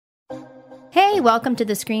Hey, welcome to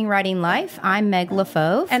the Screenwriting Life. I'm Meg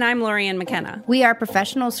LaFauve. And I'm Lorianne McKenna. We are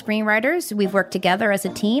professional screenwriters. We've worked together as a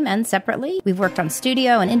team and separately. We've worked on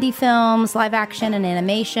studio and indie films, live action and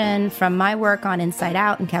animation, from my work on Inside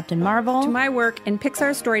Out and Captain Marvel to my work in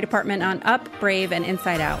Pixar's story department on Up, Brave, and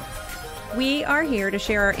Inside Out. We are here to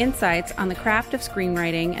share our insights on the craft of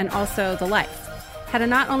screenwriting and also the life. How to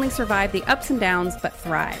not only survive the ups and downs, but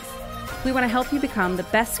thrive. We want to help you become the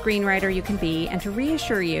best screenwriter you can be and to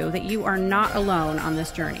reassure you that you are not alone on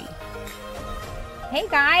this journey. Hey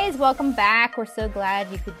guys, welcome back. We're so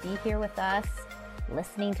glad you could be here with us,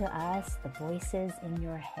 listening to us, the voices in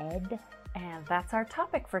your head. And that's our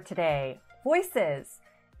topic for today. Voices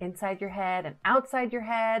inside your head and outside your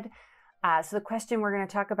head. So the question we're going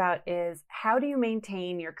to talk about is, how do you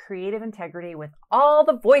maintain your creative integrity with all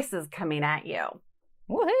the voices coming at you?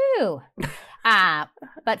 Woohoo!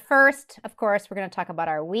 But first, of course, we're going to talk about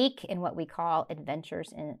our week in what we call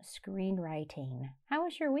Adventures in Screenwriting. How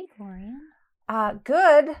was your week, Lorianne?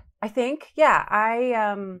 Good, I think. Yeah,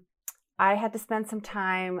 I had to spend some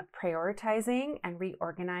time prioritizing and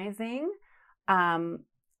reorganizing,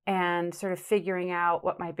 and sort of figuring out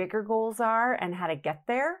what my bigger goals are and how to get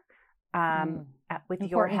there. With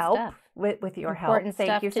your help, with your help.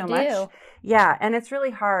 Thank you so much. Yeah, and it's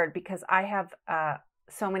really hard because I have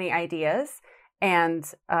so many ideas. And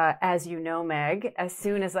as you know, Meg, as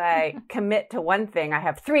soon as I commit to one thing, I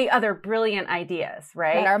have 3 other brilliant ideas,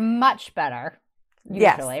 right? That are much better,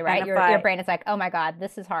 usually, yes, right? Your brain is like, oh my God,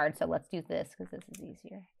 this is hard, so let's do this because this is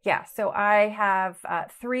easier. Yeah, so I have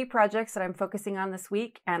 3 projects that I'm focusing on this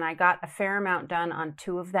week, and I got a fair amount done on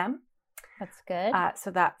 2 of them. That's good. So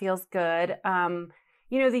that feels good. The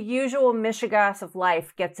usual mishigas of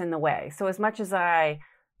life gets in the way. So as much as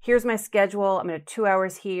here's my schedule, I'm going to 2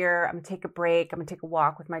 hours here, I'm going to take a break, I'm going to take a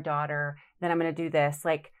walk with my daughter, then I'm going to do this.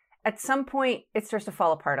 Like at some point, it starts to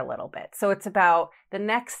fall apart a little bit. So it's about the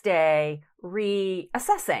next day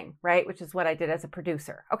reassessing, right? Which is what I did as a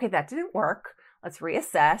producer. Okay, that didn't work. Let's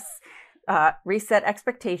reassess, reset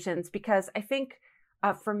expectations, because I think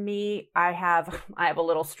for me, I have a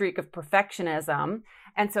little streak of perfectionism.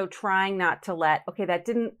 And so trying not to that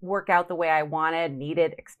didn't work out the way I wanted,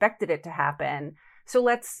 needed, expected it to happen. So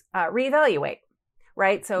let's reevaluate,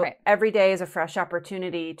 right? So Every day is a fresh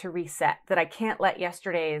opportunity to reset, that I can't let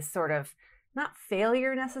yesterday's sort of, not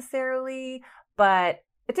failure necessarily, but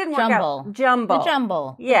it didn't work out.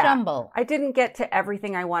 Jumble. Yeah. Jumble. I didn't get to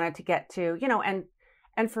everything I wanted to get to,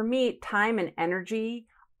 and for me, time and energy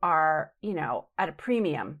are, at a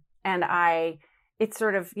premium. And it's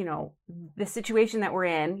sort of, the situation that we're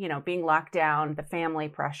in, being locked down, the family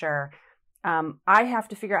pressure, I have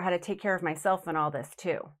to figure out how to take care of myself in all this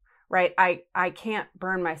too, right? I can't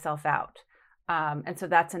burn myself out. And so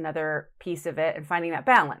that's another piece of it, and finding that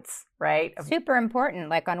balance, right? Super important.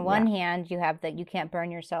 Like on one hand, you have that you can't burn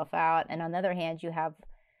yourself out. And on the other hand,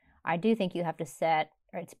 I do think you have to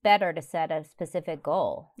it's better to set a specific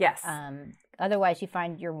goal. Yes. Otherwise you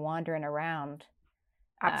find you're wandering around.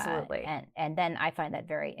 Absolutely. And then I find that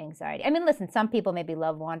very anxiety. I mean, listen, some people maybe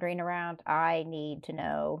love wandering around. I need to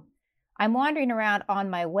know I'm wandering around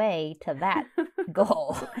on my way to that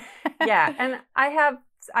goal. Yeah. And I have,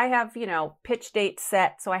 pitch dates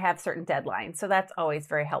set. So I have certain deadlines. So that's always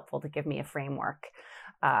very helpful to give me a framework.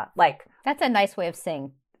 That's a nice way of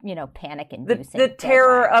saying, panic inducing. The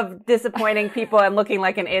terror of disappointing people and looking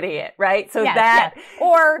like an idiot, right? So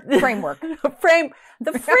or framework.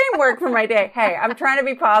 The framework for my day. Hey, I'm trying to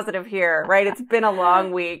be positive here, right? It's been a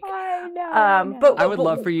long week. I know. But I would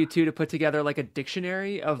love for you two to put together like a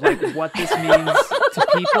dictionary of like what this means to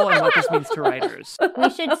people and what this means to writers. We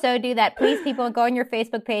should so do that. Please, people, go on your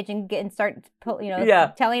Facebook page and start,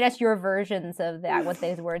 telling us your versions of that, what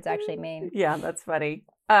those words actually mean. Yeah, that's funny.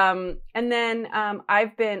 And then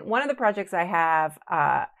one of the projects I have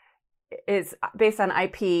is based on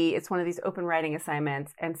IP. It's one of these open writing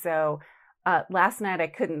assignments. And so last night I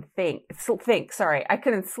couldn't I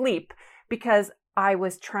couldn't sleep because I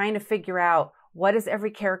was trying to figure out, what does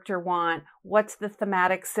every character want? What's the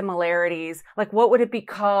thematic similarities? Like, what would it be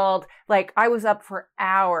called? Like, I was up for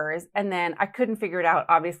hours and then I couldn't figure it out,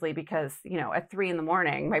 obviously, because, at 3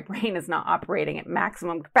 a.m, my brain is not operating at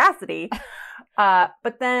maximum capacity.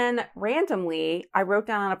 But then randomly, I wrote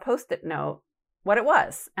down on a Post-it note what it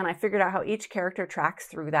was. And I figured out how each character tracks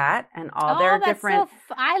through that and all their different...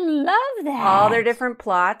 I love that. All their different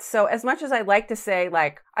plots. So as much as I like to say,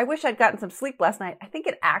 like, I wish I'd gotten some sleep last night, I think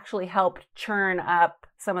it actually helped churn up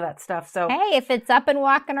some of that stuff. So hey, if it's up and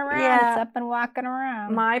walking around, it's up and walking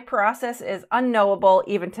around. My process is unknowable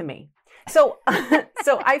even to me. So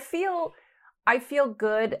I feel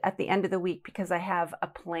good at the end of the week because I have a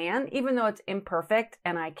plan, even though it's imperfect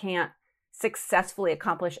and I can't successfully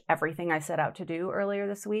accomplish everything I set out to do earlier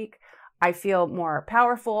this week, I feel more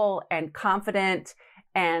powerful and confident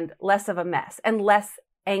and less of a mess and less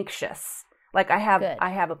anxious. Like I have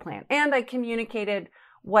a plan, and I communicated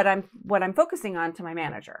what I'm focusing on to my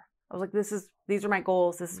manager. I was like, these are my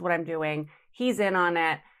goals. This is what I'm doing. He's in on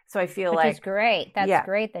it. So I feel Which is great. That's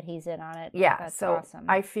great that he's in on it. Yeah. That's so awesome.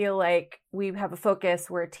 I feel like we have a focus.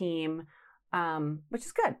 We're a team, which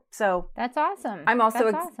is good. So that's awesome. I'm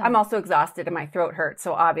also exhausted and my throat hurts.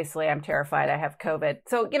 So obviously I'm terrified I have COVID.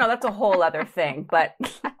 So, that's a whole other thing, but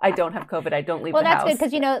I don't have COVID. I don't leave the house. Well,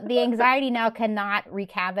 that's good because, the anxiety now cannot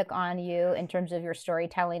wreak havoc on you in terms of your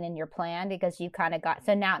storytelling and your plan because you kind of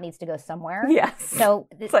so now it needs to go somewhere. Yes. So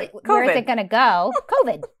it's like, where is it going to go?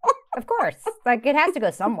 COVID. Of course. Like it has to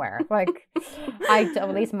go somewhere. Like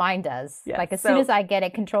at least mine does. Yes. Like as soon as I get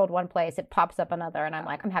it controlled one place, it pops up another and I'm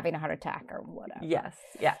like, I'm having a heart attack or whatever. Yes.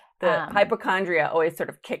 Yeah. The hypochondria always sort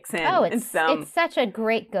of kicks in. Oh, it's such a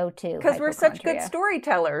great go-to. Because we're such good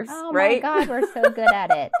storytellers, Oh right? my God, we're so good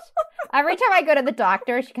at it. Every time I go to the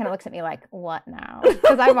doctor, she kind of looks at me like, what now?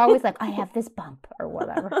 Because I'm always like, I have this bump or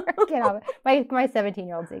whatever. My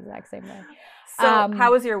 17-year-old's the exact same way. So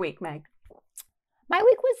how was your week, Meg? My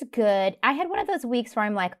week was good. I had one of those weeks where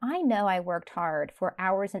I'm like, I know I worked hard for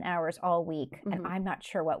hours and hours all week, and I'm not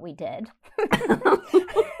sure what we did.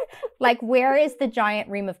 Like, where is the giant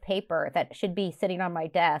ream of paper that should be sitting on my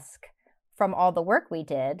desk from all the work we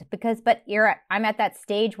did? I'm at that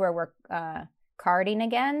stage where we're carding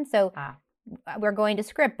again. So we're going to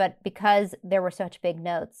script, but because there were such big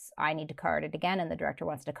notes, I need to card it again, and the director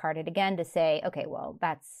wants to card it again to say, okay, well,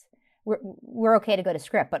 we're okay to go to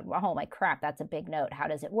script, but oh my crap, that's a big note. How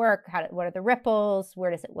does it work? What are the ripples? What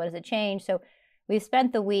does it change? So we've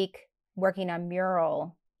spent the week working on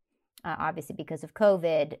Mural, obviously because of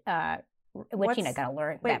COVID, which got to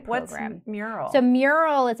learn that program. What's Mural? So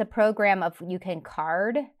Mural is a program you can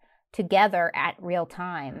card together at real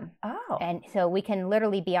time. Oh. And so we can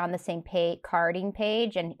literally be on the same carding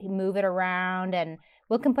page and move it around, and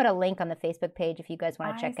we can put a link on the Facebook page if you guys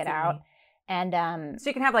want to check it out. And so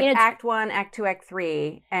you can have Act 1, Act 2, Act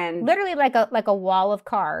 3, and literally like a wall of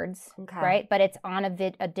cards, right? But it's on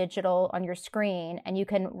a digital on your screen, and you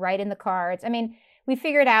can write in the cards. I mean, we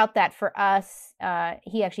figured out that for us,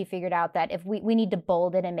 he actually figured out that if we need to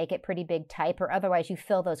bold it and make it pretty big type, or otherwise you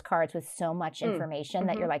fill those cards with so much information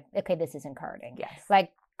that you're like, okay, this isn't carding. Yes.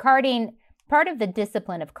 Like carding, part of the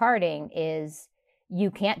discipline of carding is you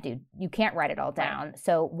can't write it all down. Right.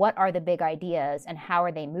 So what are the big ideas and how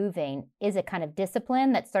are they moving is a kind of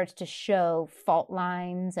discipline that starts to show fault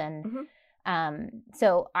lines. And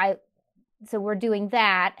so we're doing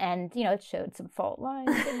that, and it showed some fault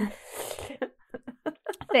lines and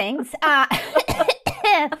things.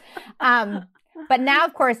 But now,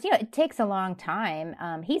 of course, it takes a long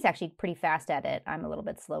time. He's actually pretty fast at it. I'm a little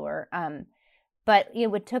bit slower. But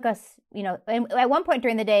it took us, and at one point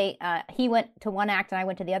during the day, he went to one act and I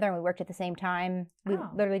went to the other, and we worked at the same time. We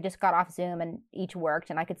literally just got off Zoom and each worked,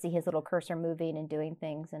 and I could see his little cursor moving and doing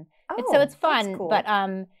things, and so it's fun. That's cool. But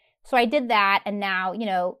so I did that, and now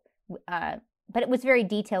but it was very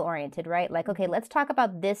detail oriented, right? Like, okay, let's talk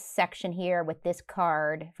about this section here with this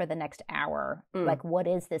card for the next hour. Like, what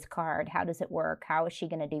is this card? How does it work? How is she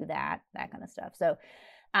going to do that? That kind of stuff. So.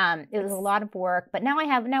 It was a lot of work, but now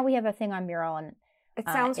we have a thing on Mural, and it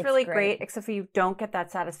sounds really great, except for you don't get that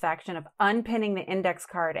satisfaction of unpinning the index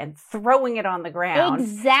card and throwing it on the ground.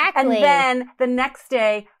 Exactly. And then the next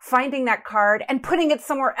day finding that card and putting it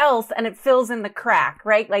somewhere else, and it fills in the crack,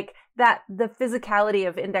 right? Like that, the physicality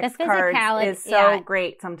of index cards is so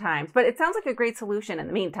great sometimes, but it sounds like a great solution in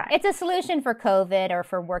the meantime. It's a solution for COVID or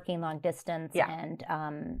for working long distance. Yeah.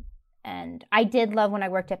 And I did love when I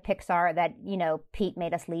worked at Pixar that, Pete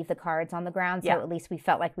made us leave the cards on the ground. So at least we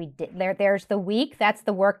felt like we did. There's the week. That's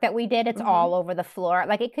the work that we did. It's all over the floor.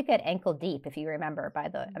 Like it could get ankle deep if you remember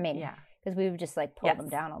because we would just like pull them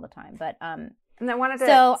down all the time. But, and I wanted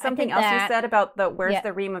to, something else you said about where's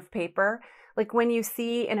the ream of paper? Like when you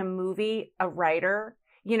see in a movie, a writer,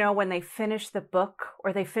 when they finish the book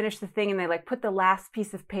or they finish the thing and they like put the last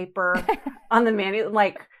piece of paper on the manual,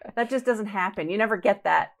 like that just doesn't happen. You never get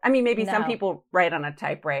that. I mean, maybe some people write on a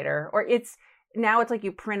typewriter, or it's like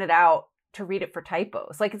you print it out to read it for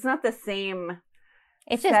typos. Like it's not the same.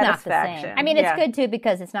 It's just not the same. I mean, it's good too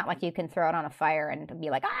because it's not like you can throw it on a fire and be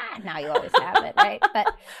like, now you always have it, right?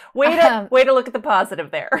 But way to look at the positive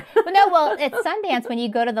there. Well, at Sundance, when you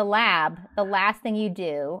go to the lab, the last thing you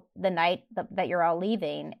do the night that you're all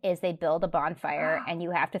leaving is they build a bonfire and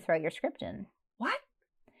you have to throw your script in. What?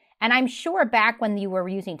 And I'm sure back when you were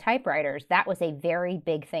using typewriters, that was a very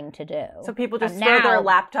big thing to do. So people just throw their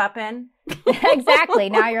laptop in? Exactly.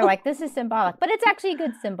 Now you're like, this is symbolic. But it's actually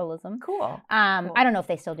good symbolism. Cool. I don't know if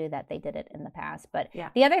they still do that. They did it in the past. But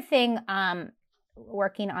the other thing,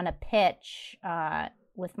 working on a pitch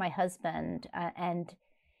with my husband, and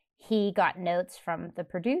he got notes from the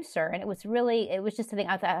producer. And it was just a thing.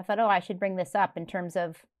 I thought, oh, I should bring this up in terms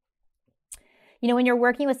of, when you're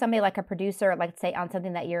working with somebody like a producer, like say on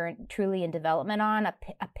something that you're truly in development on, a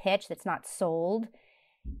pitch that's not sold,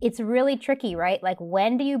 it's really tricky, right? Like,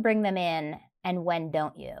 when do you bring them in and when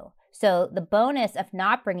don't you? So the bonus of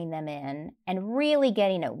not bringing them in and really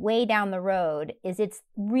getting it way down the road is it's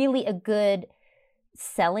really a good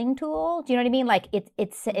selling tool. Do you know what I mean? Like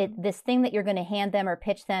it's this thing that you're going to hand them or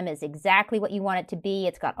pitch them is exactly what you want it to be.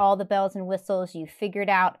 It's got all the bells and whistles. You figured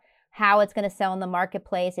out how it's going to sell in the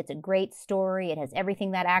marketplace. It's a great story. It has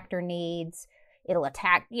everything that actor needs. It'll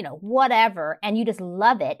attack, whatever. And you just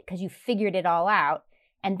love it because you figured it all out.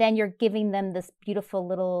 And then you're giving them this beautiful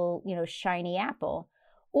little, shiny apple.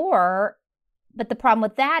 But the problem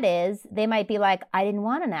with that is they might be like, I didn't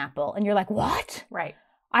want an apple. And you're like, what? Right.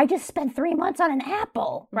 I just spent 3 months on an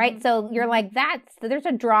apple, right? Mm-hmm. So you're like, there's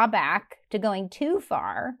a drawback to going too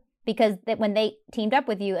far, because when they teamed up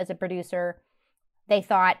with you as a producer, they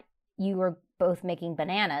thought you were both making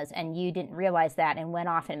bananas and you didn't realize that and went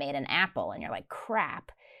off and made an apple, and you're like,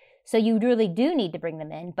 crap. So you really do need to bring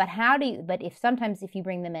them in. But if you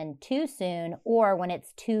bring them in too soon, or when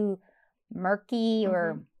it's too murky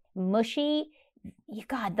or mushy,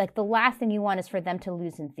 like the last thing you want is for them to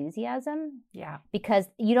lose enthusiasm. Yeah. Because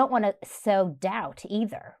you don't want to sow doubt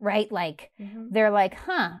either, right? Like they're like,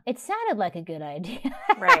 it sounded like a good idea.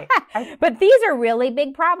 Right. But these are really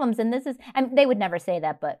big problems. And they would never say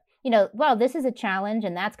that, but this is a challenge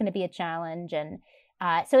and that's going to be a challenge. And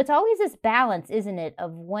so it's always this balance, isn't it,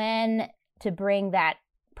 of when to bring that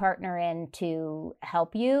partner in to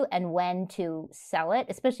help you and when to sell it,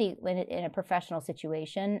 especially when in a professional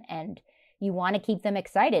situation. And you want to keep them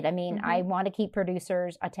excited. I mean, I want to keep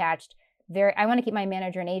producers attached. I want to keep my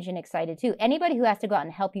manager and agent excited too. Anybody who has to go out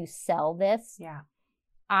and help you sell this,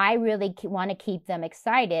 I really want to keep them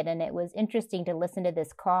excited. And it was interesting to listen to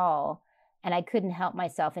this call, and I couldn't help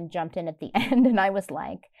myself and jumped in at the end. And I was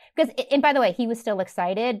like, and by the way, he was still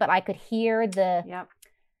excited, but I could hear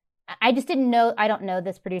I just didn't know. I don't know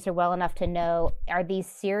this producer well enough to know, are these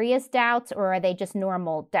serious doubts or are they just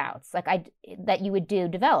normal doubts that you would do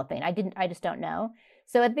developing? I just don't know.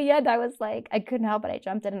 So at the end, I was like, I couldn't help it. I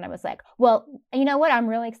jumped in and I was like, well, you know what I'm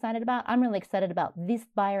really excited about? I'm really excited about this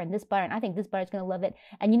buyer, and I think this buyer's going to love it.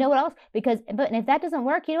 And you know what else? And if that doesn't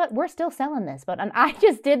work, you know what? We're still selling this. And I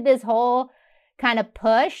just did this whole kind of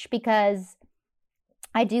push because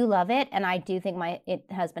I do love it. And I do think my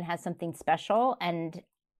husband has something special. And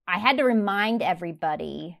I had to remind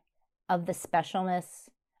everybody of the specialness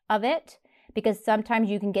of it, because sometimes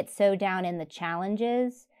you can get so down in the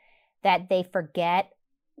challenges that they forget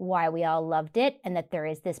why we all loved it and that there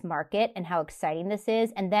is this market and how exciting this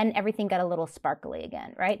is. And then everything got a little sparkly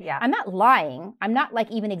again, right? Yeah. I'm not lying. I'm not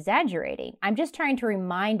even exaggerating. I'm just trying to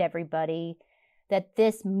remind everybody that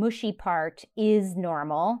this mushy part is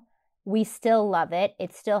normal. We still love it.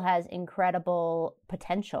 It still has incredible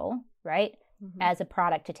potential, right? As a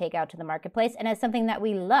product to take out to the marketplace and as something that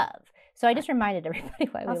we love. So I just reminded everybody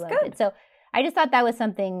why we loved it. So I just thought that was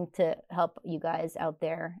something to help you guys out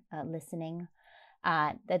there listening,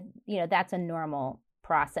 that's a normal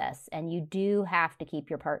process. And you do have to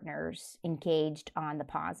keep your partners engaged on the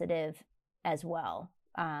positive as well.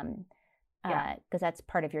 Because that's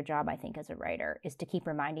part of your job, I think, as a writer, is to keep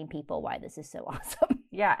reminding people why this is so awesome.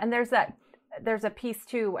 Yeah. And there's a piece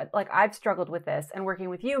too, like I've struggled with this, and working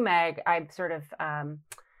with you, Meg, I'm sort of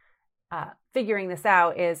figuring this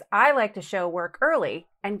out, is I like to show work early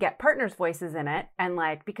and get partners' voices in it. And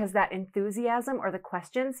because that enthusiasm or the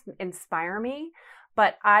questions inspire me,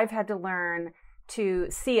 but I've had to learn to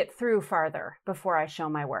see it through farther before I show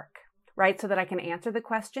my work, right? So that I can answer the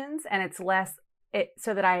questions and it's less,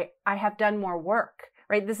 so that I have done more work,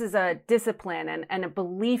 right? This is a discipline and a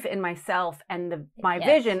belief in myself and my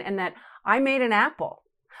vision, and that I made an apple.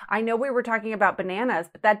 I know we were talking about bananas,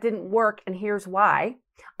 but that didn't work. And here's why.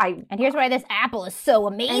 And here's why this apple is so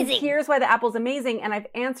amazing. And here's why the apple's amazing. And I've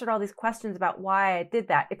answered all these questions about why I did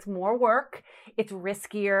that. It's more work. It's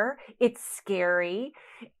riskier. It's scary.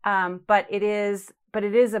 But it is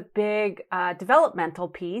a big developmental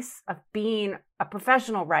piece of being a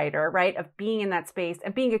professional writer, right? Of being in that space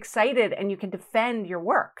and being excited, and you can defend your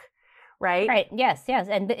work, right? Right. Yes.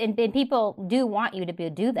 And people do want you to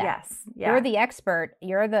do that. Yes. Yeah. You're the expert.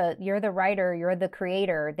 You're the writer. You're the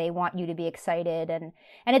creator. They want you to be excited. And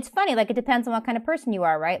it's funny, like, it depends on what kind of person you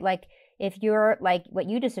are, right? Like, if you're like what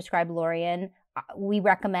you just described, Lorian, we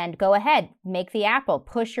recommend go ahead, make the apple,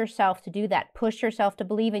 push yourself to do that, push yourself to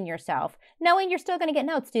believe in yourself, knowing you're still going to get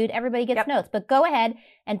notes, dude. Everybody gets notes, but go ahead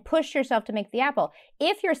and push yourself to make the apple.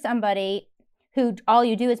 If you're somebody who all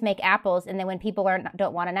you do is make apples, and then when people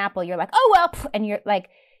don't want an apple, you're like, oh, well, and you're like,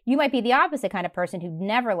 you might be the opposite kind of person who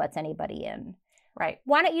never lets anybody in. Right.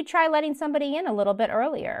 Why don't you try letting somebody in a little bit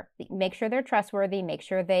earlier? Make sure they're trustworthy. Make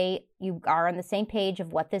sure you are on the same page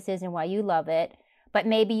of what this is and why you love it. But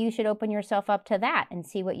maybe you should open yourself up to that and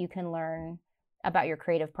see what you can learn about your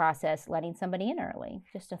creative process, letting somebody in early.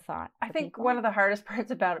 Just a thought. I think one of the hardest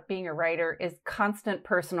parts about being a writer is constant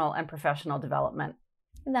personal and professional development.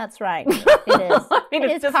 That's right. It is.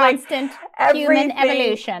 It is constant human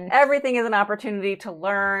evolution. Everything is an opportunity to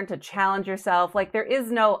learn, to challenge yourself. Like, there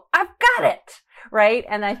is no, I've got it, right?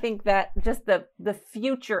 And I think that just the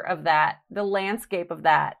future of that, the landscape of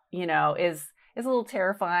that, is a little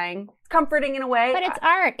terrifying. It's comforting in a way. But it's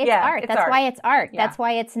art. It's art. That's why it's art. Yeah. That's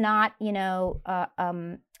why it's not,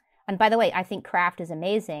 and by the way, I think craft is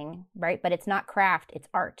amazing, right? But it's not craft, it's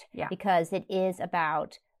art. Yeah. Because it is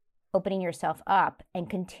about opening yourself up and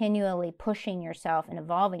continually pushing yourself and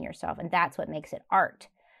evolving yourself. And that's what makes it art,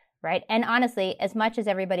 right? And honestly, as much as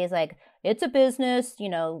everybody's like, it's a business, they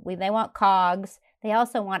want cogs, they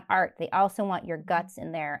also want art. They also want your guts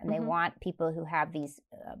in there. And they want people who have these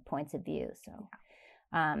points of view. So,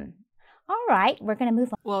 all right, we're going to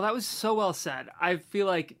move on. Well, that was so well said. I feel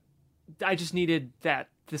like I just needed that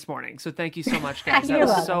this morning. So thank you so much, guys. That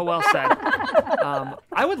was so well said.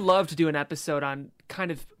 I would love to do an episode on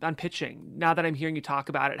pitching, now that I'm hearing you talk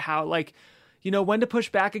about it, how, like, when to push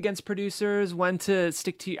back against producers, when to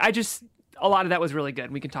stick to, a lot of that was really good.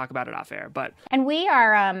 We can talk about it off air, and we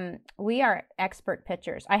are expert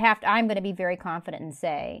pitchers. I'm going to be very confident and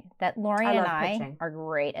say that Lorian and I are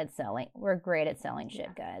great at selling. We're great at selling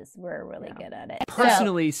shit, guys. We're really good at it.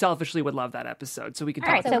 Personally, selfishly would love that episode, so we can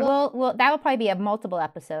talk about it. So we'll that will probably be a multiple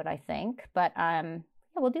episode, I think, but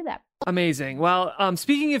we'll do that. Amazing. Well,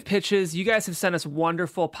 speaking of pitches, you guys have sent us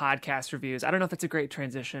wonderful podcast reviews. I don't know if that's a great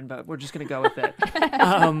transition, but we're just going to go with it.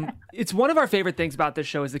 It's one of our favorite things about this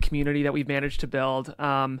show is the community that we've managed to build.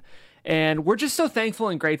 And we're just so thankful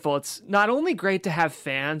and grateful. It's not only great to have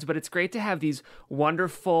fans, but it's great to have these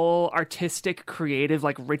wonderful, artistic, creative,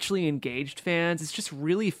 like richly engaged fans. It's just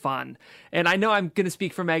really fun. And I know I'm going to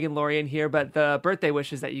speak for Meg and Lorian here, but the birthday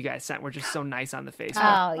wishes that you guys sent were just so nice on the Facebook.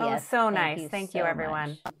 Oh, yes. So nice. Thank you,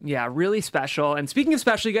 everyone. Yeah, really special. And speaking of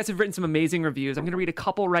special, you guys have written some amazing reviews. I'm going to read a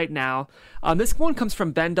couple right now. This one comes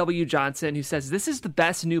from Ben W. Johnson, who says, "This is the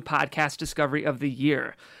best new podcast discovery of the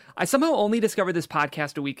year. I somehow only discovered this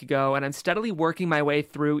podcast a week ago, and I'm steadily working my way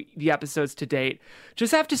through the episodes to date.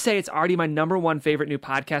 Just have to say it's already my #1 favorite new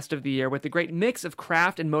podcast of the year, with a great mix of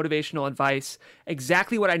craft and motivational advice.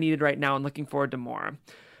 Exactly what I needed right now, and looking forward to more."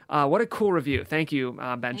 What a cool review. Thank you,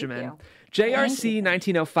 Benjamin. JRC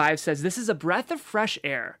 1905 says, "This is a breath of fresh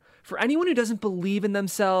air. For anyone who doesn't believe in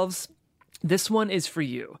themselves, this one is for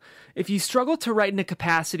you. If you struggle to write in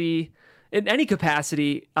any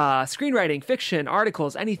capacity, screenwriting, fiction,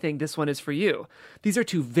 articles, anything, this one is for you. These are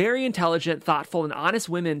two very intelligent, thoughtful, and honest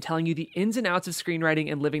women telling you the ins and outs of screenwriting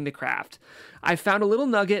and living the craft. I've found a little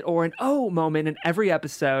nugget or an oh moment in every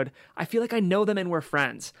episode. I feel like I know them and we're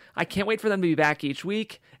friends. I can't wait for them to be back each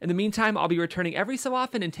week. In the meantime, I'll be returning every so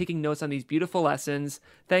often and taking notes on these beautiful lessons.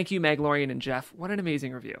 Thank you, Meg, Lorian, and Jeff." What an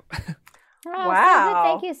amazing review. Oh, wow. So good.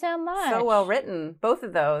 Thank you so much. So well written. Both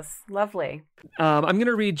of those. Lovely. I'm going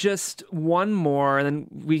to read just one more, and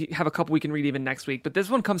then we have a couple we can read even next week. But this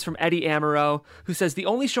one comes from Eddie Amaro, who says, "The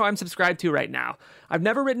only show I'm subscribed to right now. I've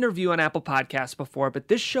never written a review on Apple Podcasts before, but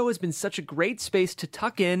this show has been such a great space to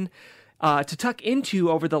tuck into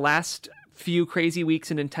over the last few crazy weeks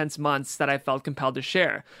and intense months that I felt compelled to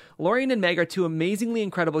share. Lorian and Meg are two amazingly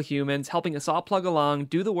incredible humans, helping us all plug along,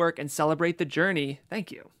 do the work, and celebrate the journey.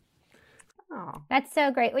 Thank you." Oh. That's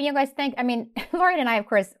so great. Well, you guys Lorian and I, of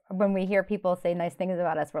course, when we hear people say nice things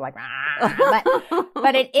about us, we're like,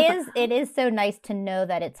 but it is so nice to know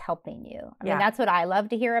that it's helping you. I mean, that's what I love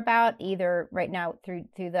to hear about, either right now through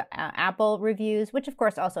the Apple reviews, which of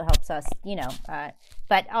course also helps us,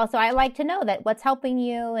 but also I like to know that what's helping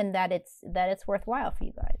you and that it's worthwhile for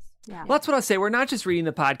you guys. Yeah. Well, that's what I'll say. We're not just reading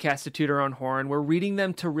the podcast to toot our own horn. We're reading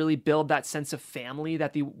them to really build that sense of family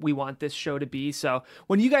that we want this show to be. So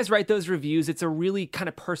when you guys write those reviews, it's a really kind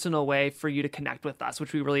of personal way for you to connect with us,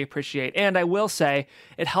 which we really appreciate. And I will say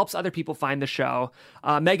it helps other people find the show.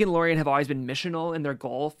 Meg and Lorian have always been missional in their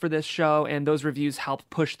goal for this show, and those reviews help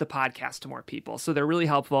push the podcast to more people. So they're really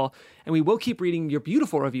helpful, and we will keep reading your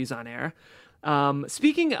beautiful reviews on air.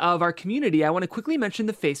 Speaking of our community, I want to quickly mention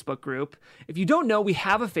the Facebook group. If you don't know, we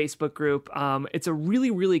have a Facebook group. It's a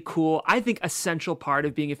really, really cool, I think, essential part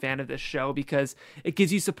of being a fan of this show because it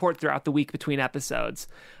gives you support throughout the week between episodes.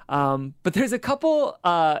 But there's a couple,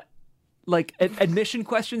 admission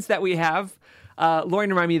questions that we have.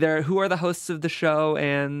 Lauren, remind me there, who are the hosts of the show?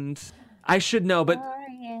 And I should know, but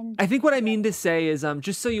I think what I mean to say is,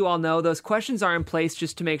 just so you all know, those questions are in place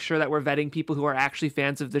just to make sure that we're vetting people who are actually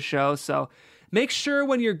fans of the show. So make sure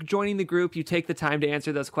when you're joining the group, you take the time to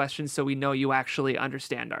answer those questions so we know you actually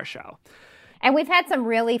understand our show. And we've had some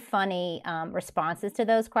really funny responses to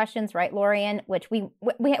those questions, right, Lorian? Which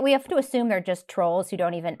we have to assume they're just trolls who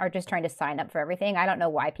are just trying to sign up for everything. I don't know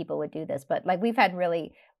why people would do this, but we've had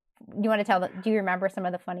really. You want to do you remember some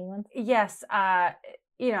of the funny ones? Yes. I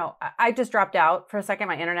just dropped out for a second.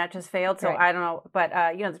 My internet just failed. So I don't know. But,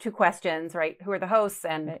 the two questions, right? Who are the hosts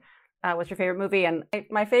and what's your favorite movie? And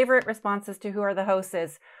my favorite responses to who are the hosts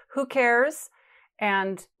is who cares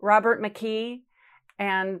and Robert McKee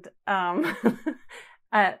and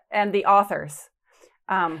the authors,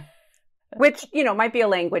 which, might be a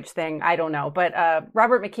language thing. I don't know. But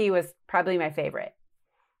Robert McKee was probably my favorite.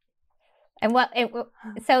 And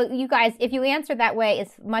so you guys, if you answer that way, as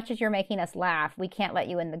much as you're making us laugh, we can't let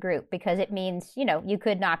you in the group because it means, you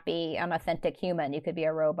could not be an authentic human. You could be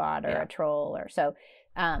a robot or a troll or so.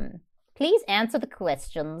 Please answer the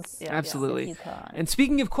questions. Yeah, absolutely. And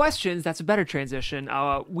speaking of questions, that's a better transition.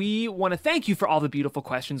 We want to thank you for all the beautiful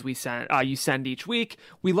questions you send each week.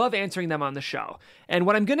 We love answering them on the show. And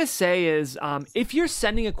what I'm going to say is, if you're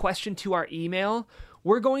sending a question to our email,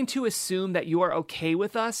 we're going to assume that you are okay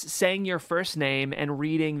with us saying your first name and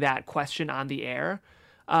reading that question on the air.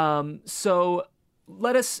 So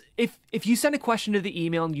let us, if you send a question to the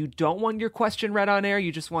email and you don't want your question read on air,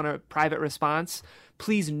 you just want a private response,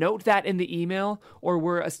 please note that in the email, or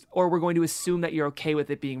we're going to assume that you're okay with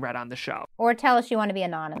it being read on the show. Or tell us you want to be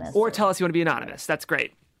anonymous. Or tell us you want to be anonymous. That's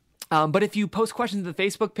great. But if you post questions to the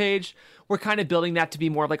Facebook page, we're kind of building that to be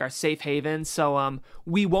more of like our safe haven. So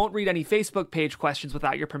we won't read any Facebook page questions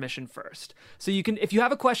without your permission first. So you can, if you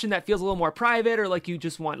have a question that feels a little more private or like you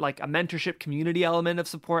just want like a mentorship community element of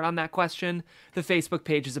support on that question, the Facebook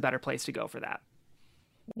page is a better place to go for that.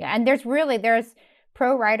 Yeah, and there's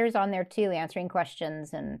pro writers on there too answering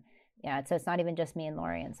questions. And yeah, so it's not even just me and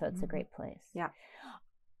Lorian. So it's a great place. Yeah.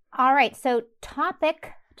 All right. So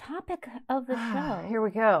topic of the show. Here we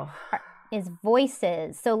go. Is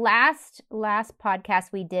voices. So last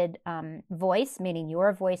podcast we did voice, meaning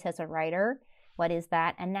your voice as a writer. What is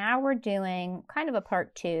that? And now we're doing kind of a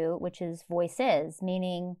part 2, which is voices,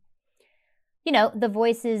 meaning, the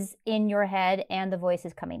voices in your head and the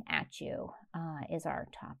voices coming at you is our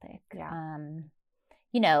topic. Yeah.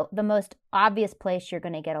 The most obvious place you're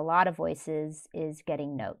going to get a lot of voices is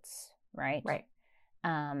getting notes, right? Right.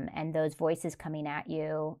 And those voices coming at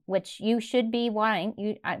you, which you should be wanting.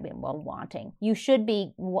 You should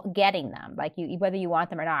be getting them, whether you want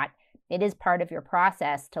them or not. It is part of your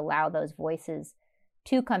process to allow those voices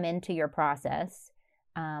to come into your process.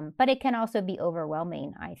 But it can also be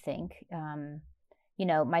overwhelming, I think.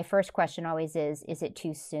 My first question always is it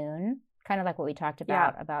too soon? Kind of like what we talked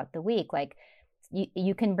about the week. Like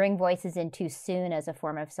you can bring voices in too soon as a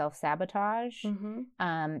form of self-sabotage,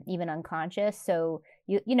 even unconscious. So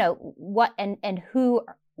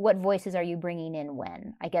what voices are you bringing in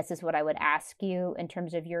when? I guess is what I would ask you in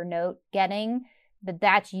terms of your note getting.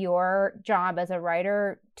 That's your job as a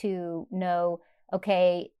writer to know,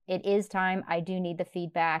 okay, it is time. I do need the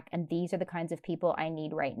feedback, and these are the kinds of people I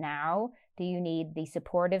need right now. Do you need the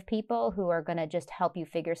supportive people who are going to just help you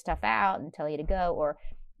figure stuff out and tell you to go, or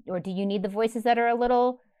do you need the voices that are a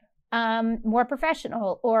little more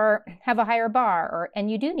professional or have a higher bar? And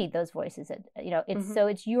you do need those voices. So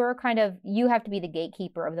it's your you have to be the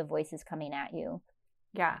gatekeeper of the voices coming at you.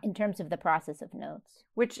 Yeah. In terms of the process of notes.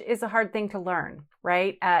 Which is a hard thing to learn,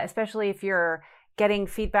 right? Especially if you're getting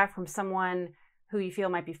feedback from someone who you feel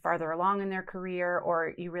might be farther along in their career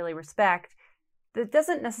or you really respect. That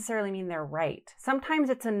doesn't necessarily mean they're right. Sometimes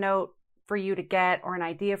it's a note for you to get or an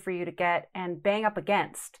idea for you to get and bang up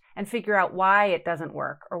against and figure out why it doesn't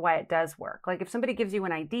work or why it does work. Like if somebody gives you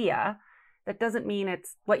an idea, that doesn't mean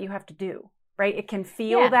it's what you have to do, right? It can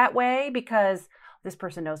feel that way because this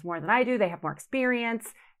person knows more than I do. They have more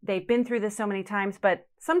experience. they've been through this so many times, but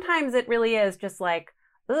sometimes it really is just like,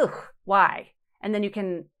 ugh, why? And then you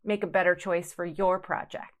can make a better choice for your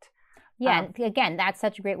project. Yeah, and again, that's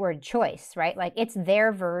such a great word, choice, right? Like it's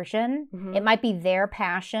their version. Mm-hmm. It might be their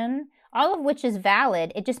passion, all of which is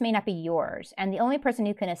valid. It just may not be yours. And the only person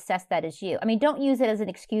who can assess that is you. I mean, don't use it as an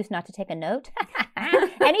excuse not to take a note.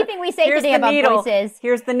 Anything we say today about voices.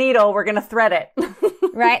 Here's the needle. We're going to thread it.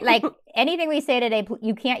 Right? Like anything we say today,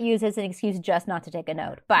 you can't use as an excuse just not to take a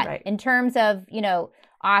note. But in terms of,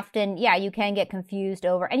 often, you can get confused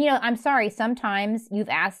over. And, I'm sorry, sometimes you've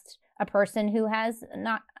asked a person who has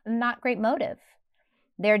not great motive.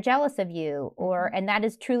 They're jealous of you, and that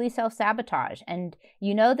is truly self-sabotage. And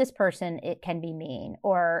this person, it can be mean,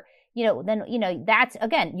 or, that's,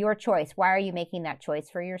 again, your choice. Why are you making that choice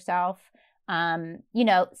for yourself?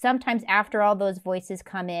 Sometimes after all those voices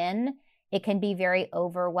come in, it can be very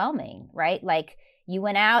overwhelming, right? Like you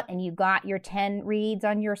went out and you got your 10 reads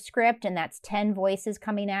on your script, and that's 10 voices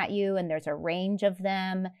coming at you, and there's a range of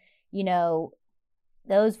them,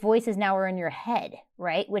 those voices now are in your head,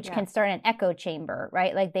 right? Which can start an echo chamber,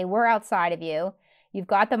 right? Like they were outside of you. You've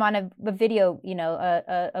got them on a video,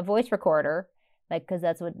 a voice recorder, like, because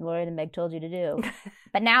that's what Lloyd and Meg told you to do.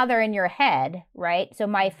 But now they're in your head, right? So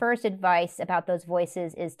my first advice about those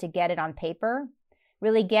voices is to get it on paper.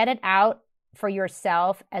 Really get it out for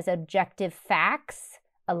yourself as objective facts,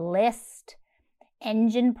 a list,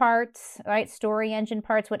 engine parts, right? Story engine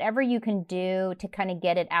parts, whatever you can do to kind of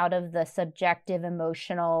get it out of the subjective,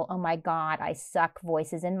 emotional, oh my God, I suck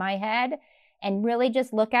voices in my head, and really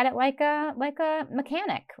just look at it like a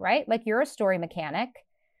mechanic, right? Like you're a story mechanic,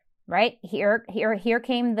 right? Here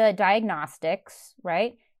came the diagnostics,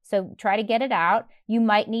 right? So try to get it out. You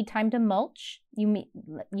might need time to mulch. You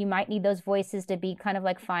might need those voices to be kind of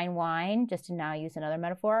like fine wine, just to now use another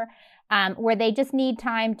metaphor, where they just need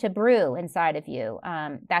time to brew inside of you.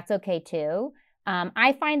 That's okay too.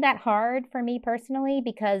 I find that hard for me personally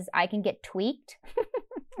because I can get tweaked.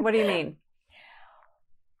 What do you mean?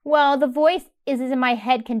 Well, the voice is in my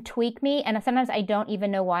head can tweak me, and sometimes I don't even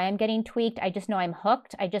know why I'm getting tweaked. I just know I'm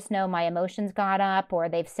hooked. I just know my emotions got up, or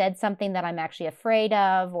they've said something that I'm actually afraid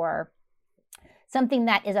of, or something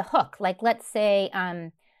that is a hook. Like, let's say,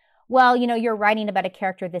 you're writing about a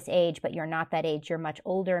character this age, but you're not that age. You're much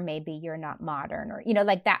older. Maybe you're not modern, or,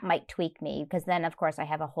 like that might tweak me, because then, of course, I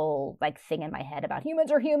have a whole thing in my head about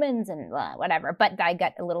humans are humans and whatever. But I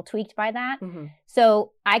got a little tweaked by that. Mm-hmm.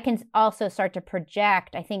 So I can also start to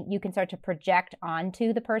project. I think you can start to project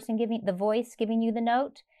onto the person giving you the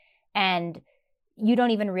note, and you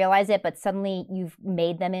don't even realize it, but suddenly you've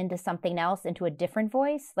made them into something else, into a different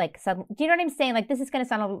voice. Do you know what I'm saying? Like, this is going to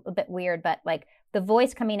sound a little bit weird, but the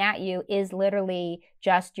voice coming at you is literally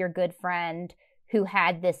just your good friend who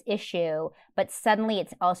had this issue, but suddenly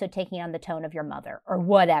it's also taking on the tone of your mother or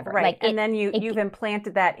whatever. Right. And then you've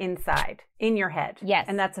implanted that inside, in your head. Yes.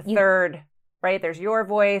 And that's a third, right? There's your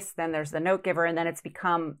voice, then there's the note giver, and then it's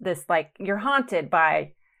become this, you're haunted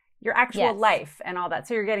by your actual life and all that.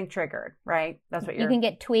 So you're getting triggered, right? That's what you can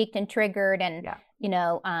get tweaked and triggered. And,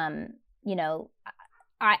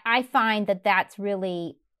 I find that that's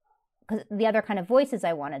really, because the other kind of voices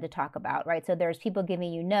I wanted to talk about, right? So there's people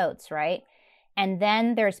giving you notes, right? And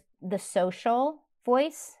then there's the social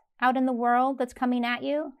voice out in the world that's coming at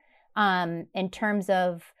you in terms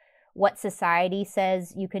of what society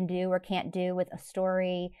says you can do or can't do with a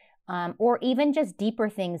story, or even just deeper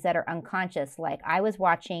things that are unconscious. Like I was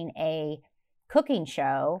watching a cooking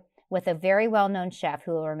show with a very well-known chef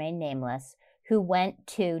who will remain nameless, who went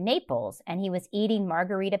to Naples, and he was eating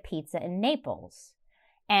margarita pizza in Naples.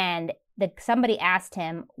 And somebody asked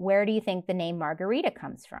him, where do you think the name Margarita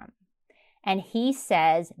comes from? And he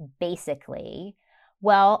says, basically,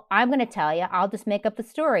 well, I'm going to tell you, I'll just make up the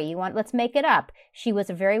story. Let's make it up. She was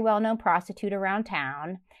a very well-known prostitute around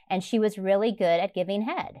town, and she was really good at giving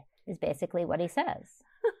head, is basically what he says.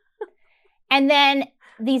 And then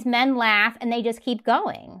these men laugh, and they just keep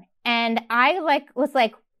going. And I was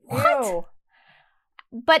like, what? Ew.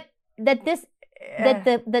 But that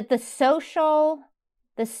the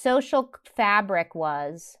social fabric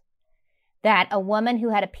was that a woman who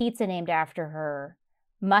had a pizza named after her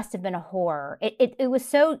must have been a whore. It was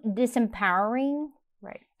so disempowering,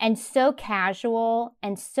 right, and so casual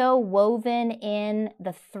and so woven in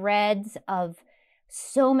the threads of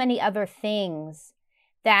so many other things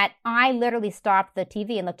that I literally stopped the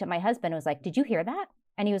TV and looked at my husband and was like, did you hear that?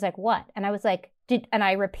 And he was like, what? And I was like, and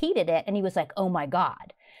I repeated it, and he was like, oh my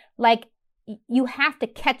God. Like, you have to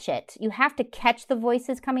catch it. You have to catch the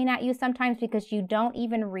voices coming at you sometimes, because you don't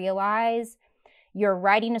even realize you're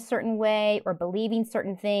writing a certain way or believing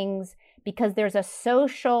certain things, because there's a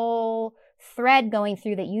social thread going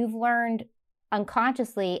through that you've learned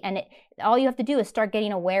unconsciously, and all you have to do is start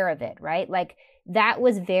getting aware of it, right? Like that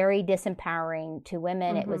was very disempowering to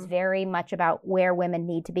women. It was very much about where women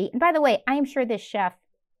need to be. And by the way, I am sure this chef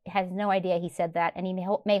has no idea he said that, and he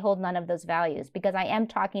may hold none of those values, because I am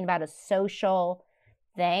talking about a social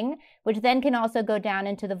thing, which then can also go down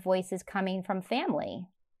into the voices coming from family,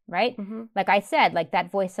 right? Like I said, like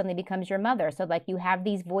that voice suddenly becomes your mother. So like you have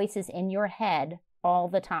these voices in your head all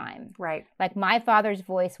the time. Right. Like my father's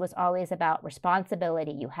voice was always about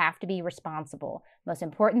responsibility. You have to be responsible. Most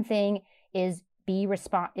important thing is be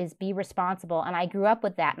responsible. And I grew up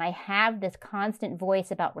with that. And I have this constant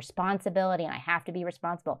voice about responsibility, and I have to be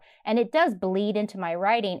responsible. And it does bleed into my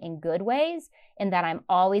writing in good ways, in that I'm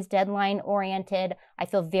always deadline oriented. I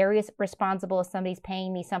feel very responsible if somebody's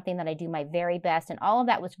paying me something, that I do my very best. And all of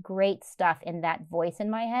that was great stuff in that voice in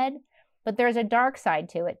my head. But there's a dark side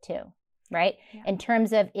to it too, right? Yeah. In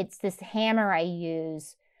terms of it's this hammer I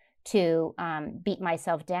use to beat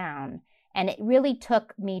myself down. And it really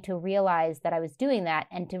took me to realize that I was doing that,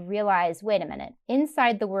 and to realize, wait a minute,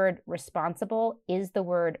 inside the word responsible is the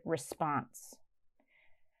word response.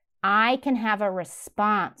 I can have a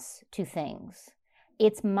response to things.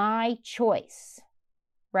 It's my choice,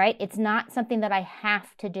 right? It's not something that I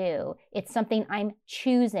have to do. It's something I'm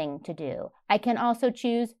choosing to do. I can also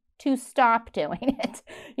choose to stop doing it.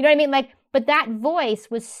 You know what I mean? Like, but that voice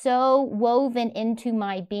was so woven into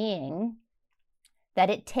my being that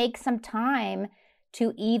it takes some time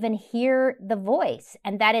to even hear the voice,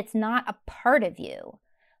 and that it's not a part of you.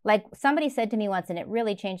 Like somebody said to me once, and it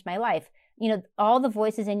really changed my life, you know, all the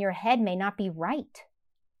voices in your head may not be right.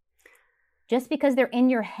 Just because they're in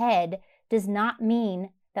your head does not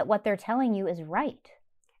mean that what they're telling you is right.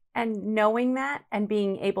 And knowing that and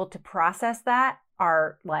being able to process that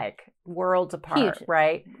are like worlds apart, huge.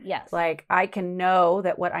 Right? Yes. Like I can know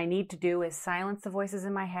that what I need to do is silence the voices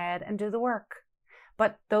in my head and do the work.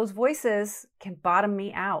 But those voices can bottom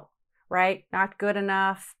me out, right? Not good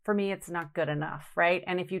enough. For me, it's not good enough, right?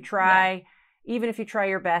 And if you try, even if you try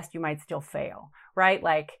your best, you might still fail, right?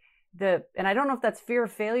 Like and I don't know if that's fear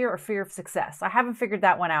of failure or fear of success. I haven't figured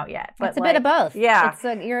that one out yet. But it's a bit of both. Yeah.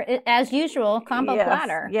 It's you're, as usual, combo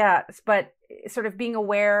platter. Yeah. But sort of being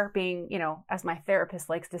aware, being, you know, as my therapist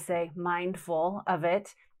likes to say, mindful of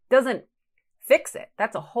it doesn't fix it.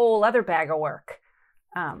 That's a whole other bag of work.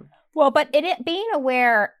 Well, but being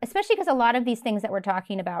aware, especially because a lot of these things that we're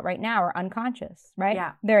talking about right now are unconscious, right?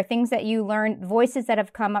 Yeah. There are things that you learn, voices that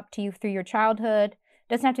have come up to you through your childhood.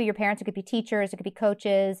 It doesn't have to be your parents. It could be teachers. It could be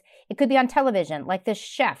coaches. It could be on television, like this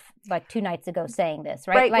chef, like 2 nights ago saying this,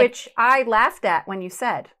 right? Right, like, which I laughed at when you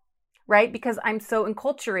said, right? Because I'm so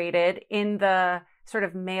enculturated in the sort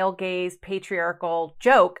of male gaze patriarchal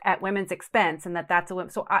joke at women's expense, and that's a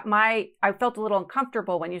women. So I felt a little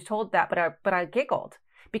uncomfortable when you told that, but I giggled.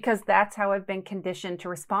 Because that's how I've been conditioned to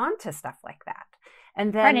respond to stuff like that.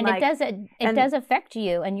 And then, right, and it does affect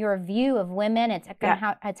you and your view of women. It's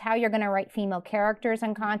how you're going to write female characters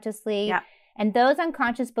unconsciously. Yeah. And those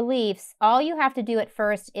unconscious beliefs, all you have to do at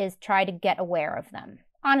first is try to get aware of them.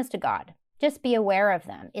 Honest to God, just be aware of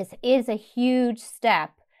them is a huge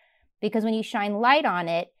step, because when you shine light on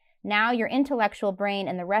it, now your intellectual brain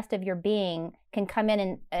and the rest of your being can come in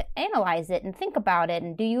and analyze it and think about it.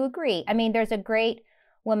 And do you agree? I mean, there's a great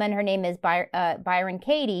woman, her name is Byron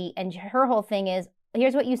Katie, and her whole thing is,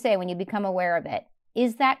 here's what you say when you become aware of it.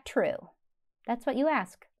 Is that true? That's what you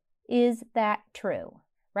ask. Is that true?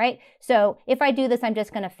 Right? So if I do this, I'm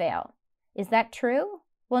just going to fail. Is that true?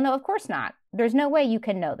 Well, no, of course not. There's no way you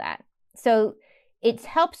can know that. So it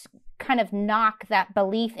helps kind of knock that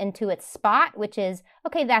belief into its spot, which is,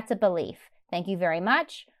 okay, that's a belief. Thank you very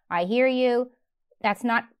much. I hear you. It's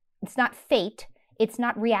not fate. It's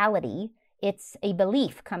not reality. It's a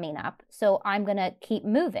belief coming up, so I'm going to keep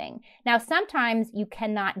moving. Now, sometimes you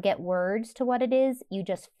cannot get words to what it is. You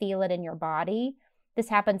just feel it in your body. This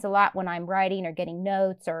happens a lot when I'm writing or getting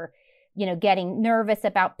notes, or, you know, getting nervous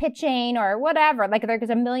about pitching or whatever. Like there's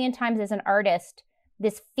a million times as an artist,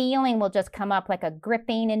 this feeling will just come up, like a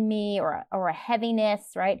gripping in me or a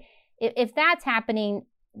heaviness, right? If that's happening,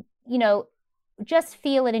 you know, just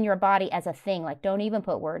feel it in your body as a thing. Like, don't even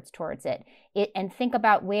put words towards it. And think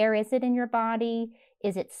about, where is it in your body?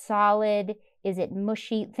 Is it solid? Is it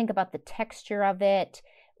mushy? Think about the texture of it.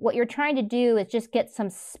 What you're trying to do is just get some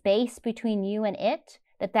space between you and it,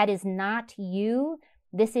 that is not you.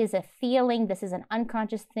 This is a feeling. This is an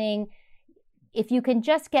unconscious thing. If you can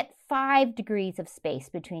just get 5 degrees of space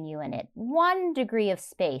between you and it, 1 degree of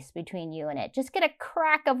space between you and it, just get a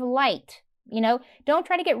crack of light. You know, don't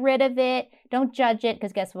try to get rid of it. Don't judge it,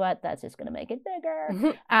 because guess what? That's just going to make it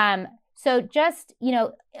bigger. So just,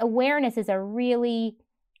 awareness is a really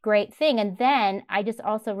great thing. And then I just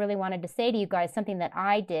also really wanted to say to you guys something that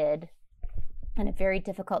I did in a very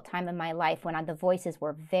difficult time in my life when the voices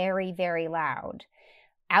were very, very loud,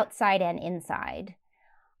 outside and inside.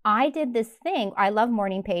 I did this thing. I love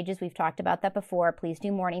morning pages. We've talked about that before. Please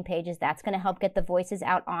do morning pages. That's going to help get the voices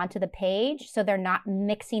out onto the page so they're not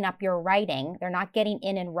mixing up your writing. They're not getting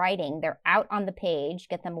in and writing. They're out on the page.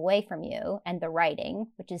 Get them away from you and the writing,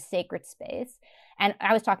 which is sacred space. And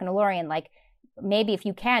I was talking to Lorian, like, maybe if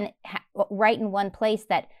you can, write in one place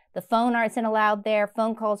that the phone isn't allowed there,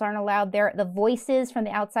 phone calls aren't allowed there, the voices from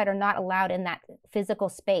the outside are not allowed in that physical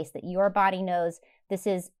space, that your body knows this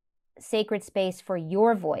is sacred space for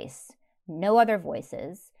your voice, no other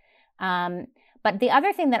voices. But the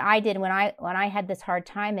other thing that I did when I had this hard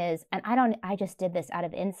time is, and I just did this out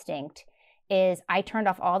of instinct, is I turned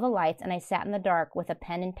off all the lights and I sat in the dark with a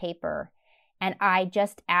pen and paper, and I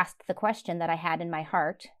just asked the question that I had in my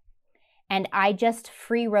heart, and I just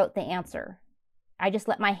free wrote the answer. I just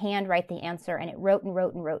let my hand write the answer, and it wrote and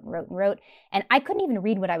wrote and wrote and wrote and wrote. And I couldn't even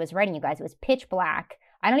read what I was writing, you guys. It was pitch black.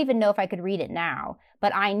 I don't even know if I could read it now,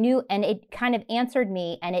 but I knew, and it kind of answered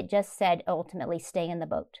me, and it just said, ultimately, stay in the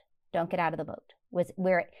boat. Don't get out of the boat.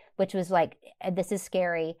 Which was like, this is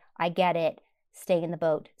scary. I get it. Stay in the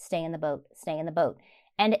boat, stay in the boat, stay in the boat.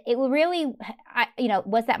 And it really,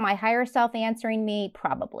 was that my higher self answering me?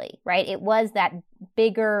 Probably, right? It was that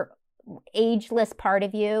bigger, ageless part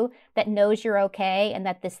of you that knows you're okay, and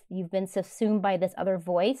that you've been subsumed by this other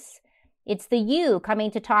voice. It's the you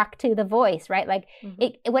coming to talk to the voice, right? Like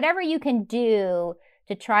whatever you can do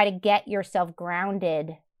to try to get yourself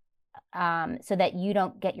grounded, so that you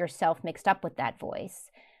don't get yourself mixed up with that voice.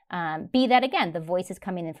 Be that, again, the voice is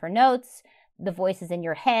coming in for notes, the voice is in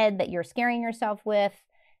your head that you're scaring yourself with.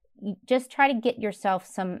 You just try to get yourself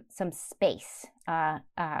some space,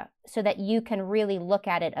 so that you can really look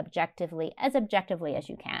at it objectively as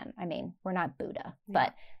you can. I mean, we're not Buddha,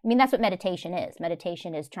 but I mean, that's what meditation is.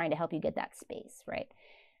 Meditation is trying to help you get that space, right?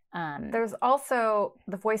 There's also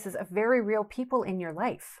the voices of very real people in your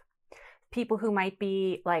life. People who might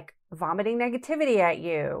be like vomiting negativity at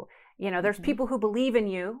you. There's people who believe in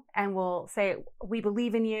you and will say, we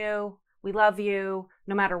believe in you, we love you,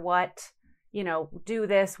 no matter what. Do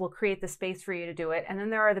this, we'll create the space for you to do it. And then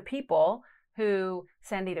there are the people who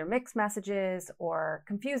send either mixed messages or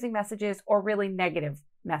confusing messages or really negative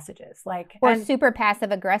messages. Or super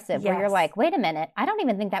passive aggressive, where you're like, wait a minute, I don't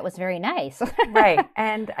even think that was very nice. Right.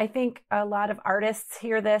 And I think a lot of artists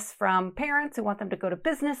hear this from parents who want them to go to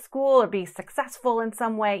business school or be successful in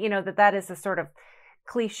some way, that is a sort of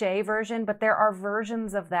cliche version, but there are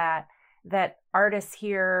versions of that artists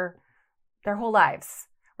hear their whole lives.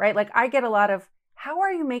 Right? Like, I get a lot of, how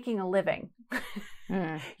are you making a living?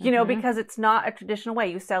 Because it's not a traditional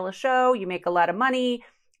way. You sell a show, you make a lot of money,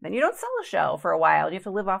 then you don't sell a show for a while. You have to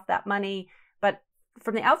live off that money. But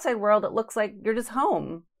from the outside world, it looks like you're just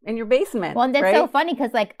home in your basement. Well, and that's right? so funny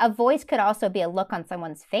because, like, a voice could also be a look on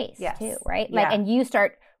someone's face, too, right? And you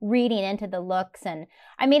start reading into the looks. And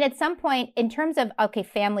I mean, at some point, in terms of, okay,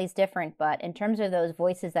 family's different, but in terms of those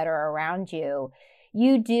voices that are around you,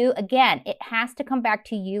 you do, again, it has to come back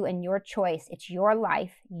to you and your choice. It's your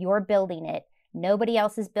life. You're building it. Nobody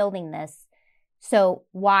else is building this. So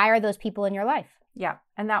why are those people in your life? Yeah.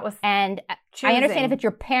 And that was And choosing. I understand if it's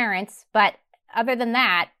your parents, but other than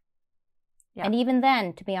that, and even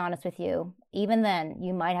then, to be honest with you, even then,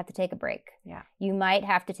 you might have to take a break. Yeah. You might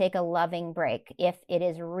have to take a loving break if it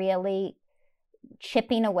is really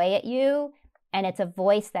chipping away at you and it's a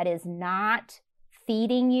voice that is not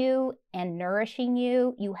feeding you and nourishing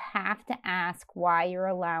you. You have to ask why you're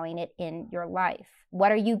allowing it in your life.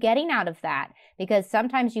 What are you getting out of that? Because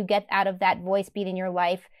sometimes you get out of that voice being in your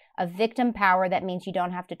life a victim power that means you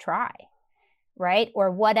don't have to try, right?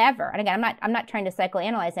 Or whatever. And again, I'm not trying to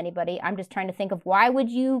psychoanalyze anybody. I'm just trying to think of, why would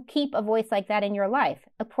you keep a voice like that in your life?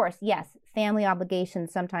 Of course, yes, family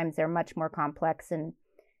obligations, sometimes they're much more complex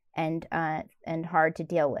and hard to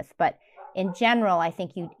deal with. But in general, I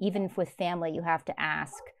think even with family, you have to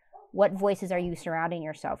ask, what voices are you surrounding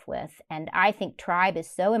yourself with? And I think tribe is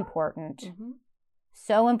so important. Mm-hmm.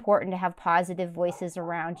 So important to have positive voices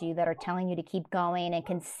around you that are telling you to keep going and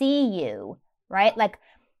can see you, right? Like,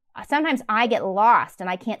 sometimes I get lost and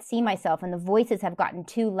I can't see myself and the voices have gotten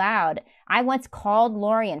too loud. I once called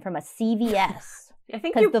Lorian from a CVS. I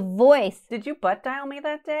think the voice. Did you butt dial me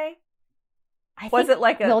that day? Was it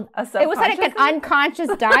like a subconscious? It was like an unconscious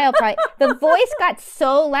dial. Probably. The voice got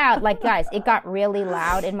so loud. Like, guys, it got really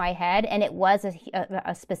loud in my head, and it was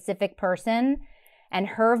a specific person. and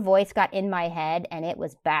her voice got in my head, and it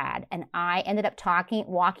was bad. And I ended up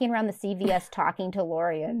walking around the CVS talking to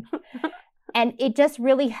Lorian. And it just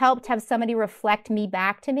really helped have somebody reflect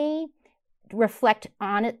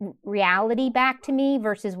on reality back to me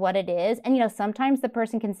versus what it is. And, sometimes the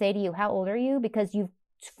person can say to you, how old are you? Because you've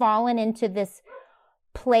fallen into this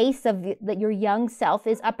place of that your young self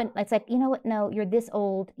is up, and it's like, you know what? No, you're this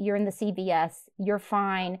old. You're in the CVS. You're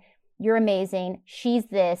fine. You're amazing. She's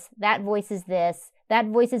this. That voice is this. That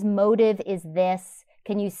voice's motive is this.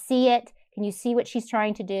 Can you see it? Can you see what she's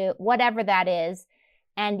trying to do? Whatever that is.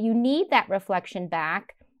 And you need that reflection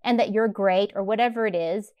back, and that you're great or whatever it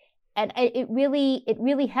is. And it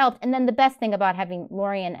really helped. And then the best thing about having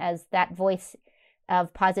Lorian as that voice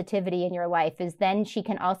of positivity in your life is then she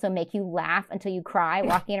can also make you laugh until you cry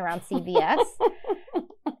walking around CVS,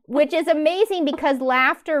 which is amazing because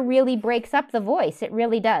laughter really breaks up the voice. It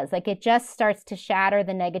really does. Like, it just starts to shatter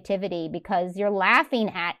the negativity because you're laughing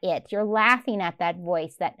at it. You're laughing at that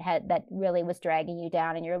voice that really was dragging you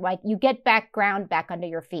down. And you're like, you get ground back under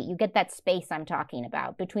your feet. You get that space I'm talking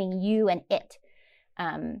about between you and it.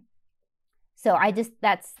 So I just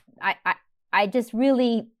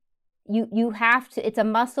really, you have to, it's a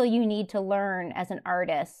muscle you need to learn as an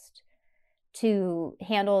artist to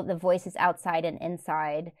handle the voices outside and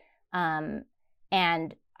inside.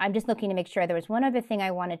 And I'm just looking to make sure there was one other thing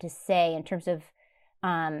I wanted to say in terms of,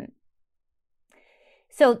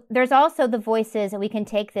 so there's also the voices, and we can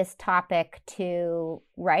take this topic to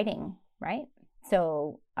writing, right?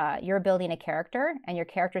 So you're building a character, and your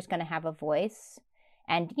character is going to have a voice.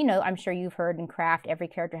 And, I'm sure you've heard in craft, every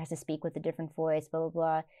character has to speak with a different voice, blah, blah,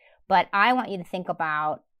 blah. But I want you to think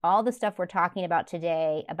about all the stuff we're talking about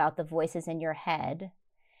today about the voices in your head.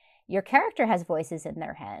 Your character has voices in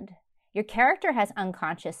their head. Your character has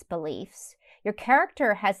unconscious beliefs. Your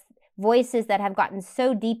character has voices that have gotten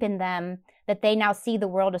so deep in them that they now see the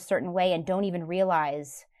world a certain way and don't even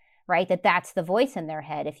realize, right, that that's the voice in their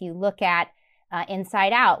head. If you look at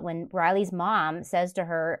Inside Out, when Riley's mom says to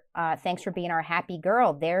her, thanks for being our happy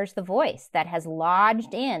girl, there's the voice that has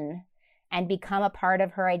lodged in and become a part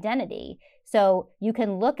of her identity. So you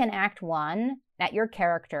can look in Act 1 at your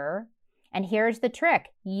character, and here's the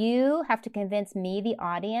trick. You have to convince me, the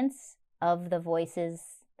audience, of the voices,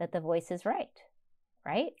 that the voice is right?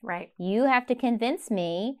 Right. You have to convince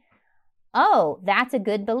me, oh, that's a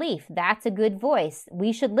good belief. That's a good voice.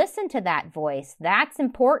 We should listen to that voice. That's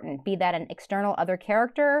important, be that an external other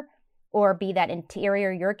character or be that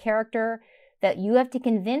interior your character, that you have to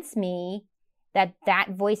convince me that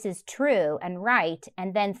that voice is true and right.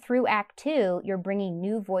 And then through Act 2, you're bringing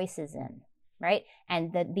new voices in, right?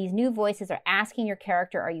 And these new voices are asking your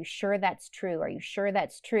character, are you sure that's true? Are you sure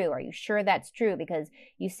that's true? Are you sure that's true? Because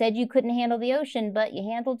you said you couldn't handle the ocean, but you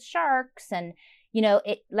handled sharks. And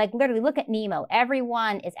it, like, literally look at Nemo.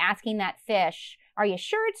 Everyone is asking that fish, are you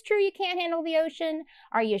sure it's true you can't handle the ocean?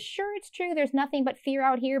 Are you sure it's true there's nothing but fear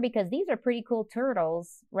out here? Because these are pretty cool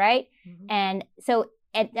turtles, right? Mm-hmm. And so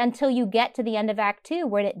until you get to the end of Act 2,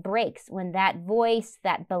 where it breaks, when that voice,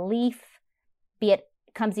 that belief,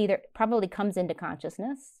 probably comes into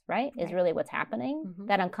consciousness, right? Is really what's happening. Mm-hmm.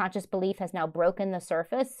 That unconscious belief has now broken the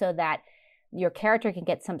surface so that your character can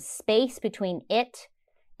get some space between it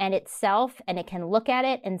and itself, and it can look at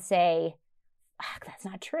it and say, that's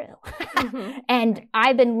not true. Mm-hmm. And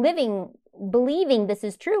I've been believing this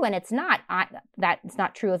is true, and it's not. That's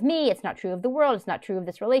not true of me. It's not true of the world. It's not true of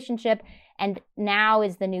this relationship. And now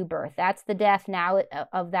is the new birth. That's the death now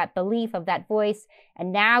of that belief, of that voice.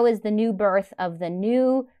 And now is the new birth of the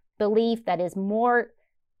new belief that is more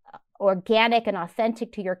organic and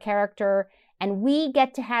authentic to your character. And we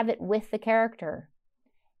get to have it with the character,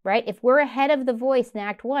 right? If we're ahead of the voice in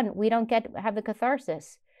Act 1, we don't get to have the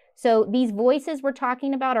catharsis. So these voices we're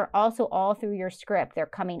talking about are also all through your script. They're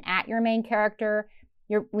coming at your main character.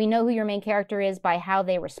 We know who your main character is by how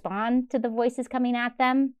they respond to the voices coming at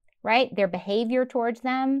them, right? Their behavior towards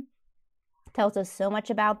them tells us so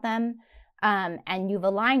much about them, and you've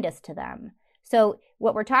aligned us to them. So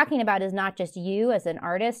what we're talking about is not just you as an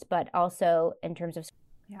artist, but also in terms of...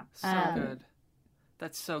 Yeah, so good.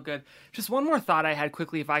 That's so good. Just one more thought I had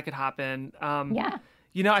quickly, if I could hop in.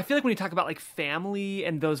 Yeah. I feel like when you talk about like family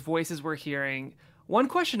and those voices we're hearing, one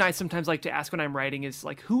question I sometimes like to ask when I'm writing is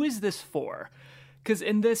like, who is this for? Because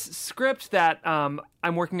in this script that I'm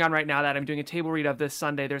working on right now, that I'm doing a table read of this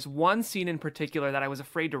Sunday, there's one scene in particular that I was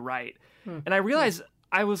afraid to write. And I realized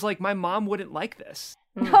I was like, my mom wouldn't like this.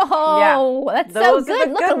 Oh, yeah. That's so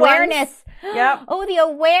good. Look, awareness. Yep. Oh, the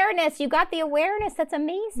awareness. You got the awareness. That's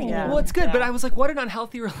amazing. Yeah. Well, it's good, but I was like, what an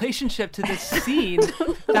unhealthy relationship to this scene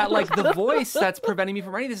that like the voice that's preventing me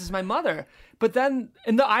from writing this is my mother. But then,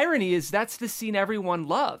 and the irony is that's the scene everyone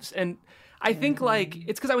loves. And I think like,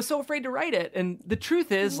 it's because I was so afraid to write it. And the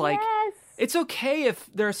truth is like, it's okay if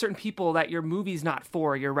there are certain people that your movie's not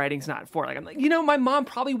for, your writing's not for. Like, I'm like, my mom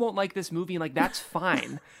probably won't like this movie. And like, that's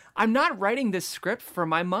fine. I'm not writing this script for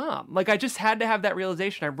my mom. Like, I just had to have that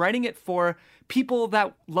realization. I'm writing it for people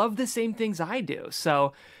that love the same things I do.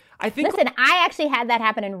 So I think... Listen, I actually had that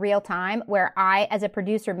happen in real time where I, as a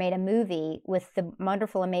producer, made a movie with the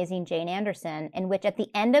wonderful, amazing Jane Anderson, in which at the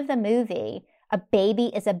end of the movie, a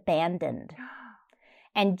baby is abandoned.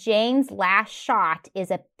 And Jane's last shot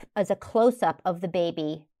is a close-up of the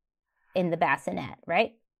baby in the bassinet,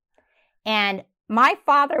 right? And my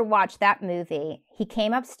father watched that movie. He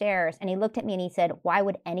came upstairs and he looked at me and he said, why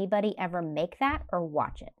would anybody ever make that or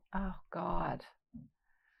watch it? Oh, God.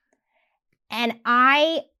 And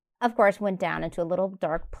I, of course, went down into a little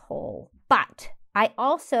dark hole. But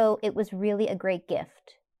it was really a great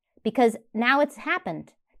gift because now it's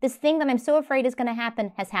happened. This thing that I'm so afraid is going to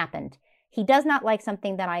happen has happened. He does not like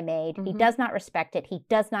something that I made. Mm-hmm. He does not respect it. He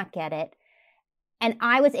does not get it. And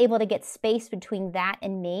I was able to get space between that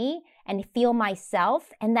and me and feel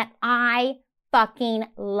myself and that I fucking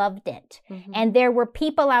loved it. Mm-hmm. And there were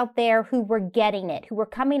people out there who were getting it, who were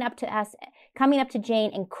coming up to us, coming up to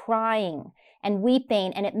Jane and crying and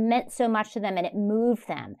weeping. And it meant so much to them and it moved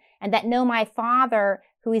them. And that my father,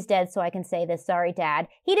 who is dead, so I can say this, sorry, Dad,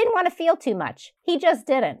 he didn't want to feel too much. He just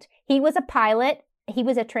didn't. He was a pilot. He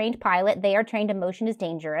was a trained pilot. They are trained emotion is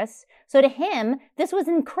dangerous. So to him, this was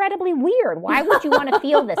incredibly weird. Why would you want to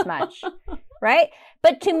feel this much? Right?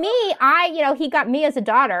 But to me, he got me as a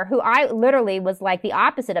daughter who I literally was like the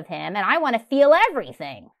opposite of him. And I want to feel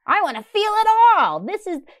everything. I want to feel it all. This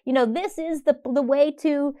is the way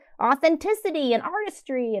to authenticity and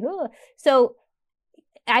artistry. And so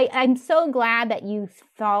I'm so glad that you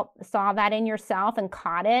saw that in yourself and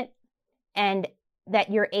caught it. And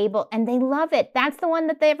that you're able, and they love it. That's the one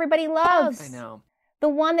that everybody loves. I know. The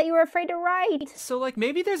one that you were afraid to write. So like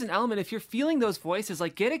maybe there's an element, if you're feeling those voices,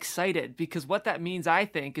 like get excited because what that means, I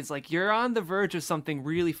think, is like you're on the verge of something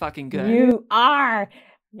really fucking good. You are.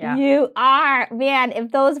 Yeah. You are. Man,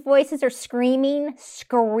 if those voices are screaming,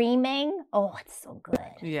 oh, it's so good.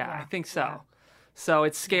 Yeah, I think so. Yeah. So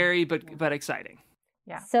it's scary, but exciting.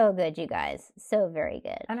 Yeah. So good, you guys. So very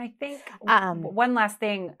good. And I think one last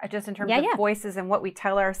thing, just in terms of voices and what we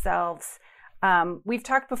tell ourselves. We've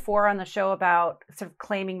talked before on the show about sort of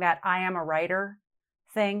claiming that I am a writer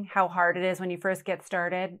thing, how hard it is when you first get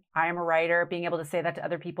started. I am a writer, being able to say that to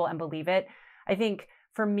other people and believe it. I think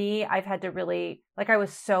for me, I've had to really, I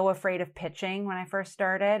was so afraid of pitching when I first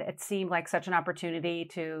started. It seemed like such an opportunity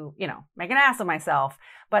to, make an ass of myself.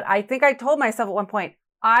 But I think I told myself at one point,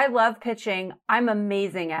 I love pitching. I'm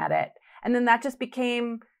amazing at it. And then that just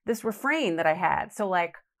became this refrain that I had. So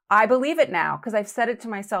I believe it now because I've said it to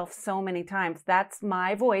myself so many times. That's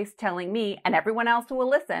my voice telling me and everyone else who will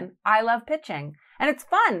listen, I love pitching and it's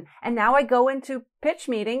fun. And now I go into pitch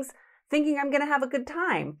meetings thinking I'm going to have a good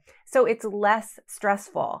time. So it's less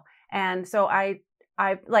stressful. And so I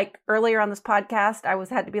earlier on this podcast, I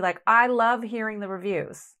had to be like, I love hearing the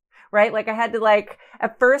reviews. Right? I had to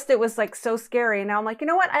at first it was so scary. And now I'm like, you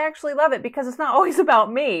know what? I actually love it because it's not always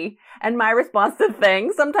about me and my response to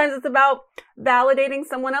things. Sometimes it's about validating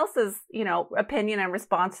someone else's, opinion and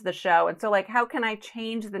response to the show. And so how can I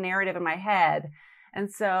change the narrative in my head? And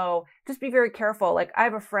so just be very careful. I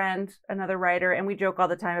have a friend, another writer, and we joke all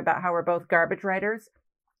the time about how we're both garbage writers,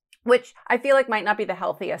 which I feel might not be the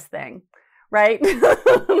healthiest thing. Right?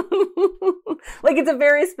 It's a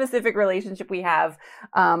very specific relationship we have.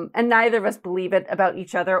 And neither of us believe it about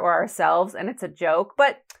each other or ourselves. And it's a joke.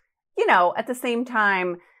 But, at the same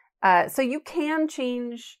time, so you can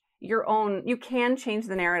change you can change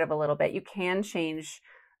the narrative a little bit. You can change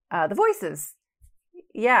the voices.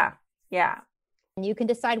 Yeah. Yeah. And you can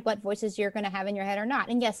decide what voices you're going to have in your head or not.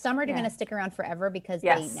 And yes, some are going to stick around forever because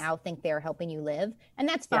they now think they're helping you live. And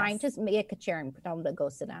that's fine. Just make a chair and tell them to go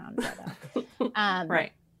sit down. But,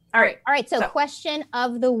 right. All right. So question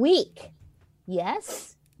of the week.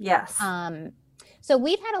 Yes. Yes. So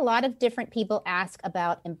we've had a lot of different people ask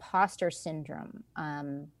about imposter syndrome.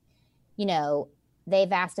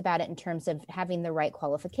 They've asked about it in terms of having the right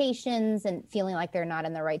qualifications and feeling like they're not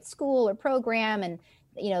in the right school or program and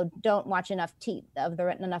don't watch enough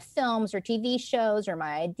enough films or TV shows, or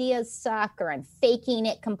my ideas suck, or I'm faking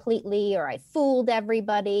it completely, or I fooled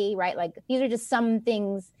everybody, right? These are just some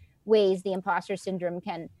ways the imposter syndrome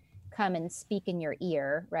can come and speak in your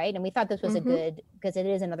ear, right? And we thought this was a good, because it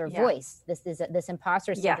is another voice. This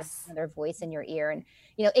imposter syndrome is another voice in your ear. And,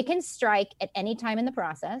 it can strike at any time in the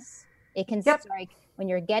process. It can strike when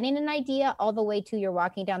you're getting an idea all the way to you're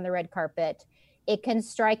walking down the red carpet. It can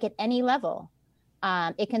strike at any level.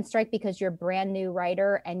 It can strike because you're a brand new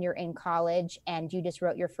writer and you're in college and you just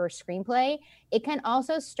wrote your first screenplay. It can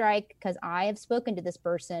also strike, because I have spoken to this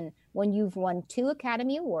person, when you've won 2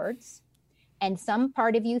 Academy Awards and some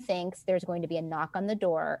part of you thinks there's going to be a knock on the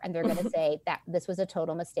door and they're going to say that this was a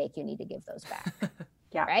total mistake. You need to give those back.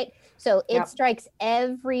 Right. So it strikes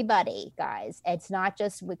everybody, guys. It's not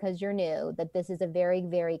just because you're new, that this is a very,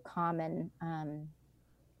 very common,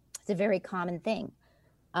 it's a very common thing.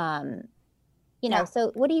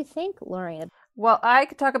 So what do you think, Lorraine? Well, I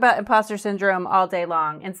could talk about imposter syndrome all day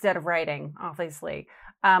long instead of writing, obviously.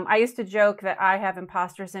 I used to joke that I have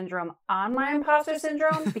imposter syndrome on my imposter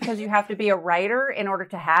syndrome because you have to be a writer in order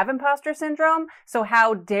to have imposter syndrome. So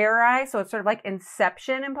how dare I? So it's sort of like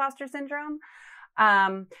Inception imposter syndrome.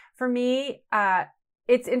 For me,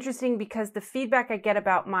 it's interesting because the feedback I get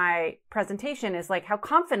about my presentation is like how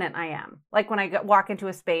confident I am. Like when I walk into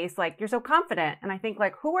a space, like, you're so confident. And I think,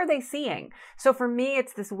 like, who are they seeing? So for me,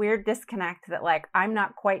 it's this weird disconnect that, like, I'm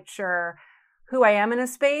not quite sure who I am in a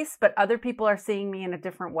space, but other people are seeing me in a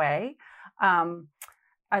different way. So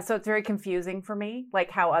it's very confusing for me,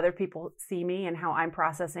 like how other people see me and how I'm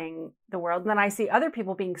processing the world. And then I see other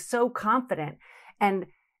people being so confident and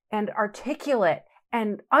articulate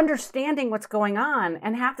and understanding what's going on.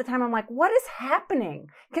 And half the time I'm like, what is happening?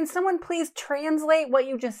 Can someone please translate what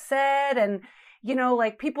you just said? And,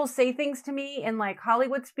 like, people say things to me in like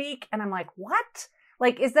Hollywood speak. And I'm like, what?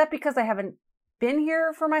 Like, is that because I haven't been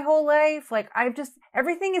here for my whole life? Like,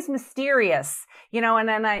 everything is mysterious, and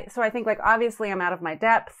then I think, like, obviously I'm out of my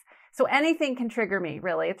depth. So anything can trigger me,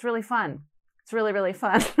 really. It's really fun. It's really, really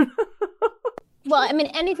fun. Well, I mean,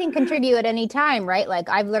 anything can trigger you at any time, right? Like,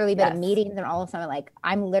 I've literally been in meetings and all of a sudden, like,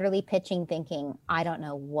 I'm literally pitching thinking, I don't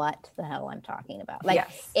know what the hell I'm talking about. Like,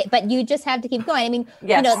 but you just have to keep going. I mean,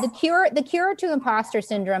 the cure to imposter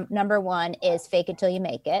syndrome, number one, is fake it till you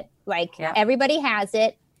make it. Like, everybody has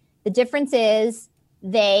it. The difference is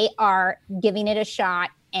they are giving it a shot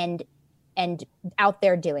and out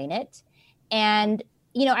there doing it. And,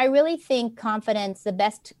 I really think the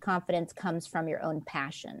best confidence comes from your own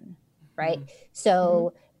passion. Right.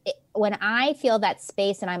 So when I feel that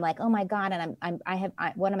space and I'm like, oh my God, and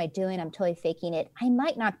what am I doing? I'm totally faking it. I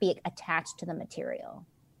might not be attached to the material.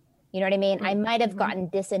 You know what I mean? I might have gotten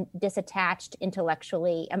disattached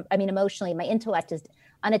intellectually. Emotionally, my intellect is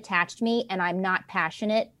unattached to me and I'm not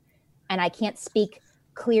passionate and I can't speak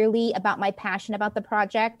clearly about my passion about the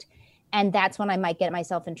project. And that's when I might get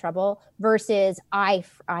myself in trouble versus I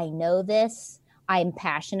know this, I'm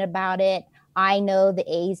passionate about it. I know the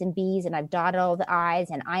A's and B's and I've dotted all the I's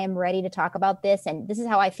and I am ready to talk about this. And this is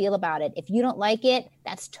how I feel about it. If you don't like it,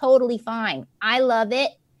 that's totally fine. I love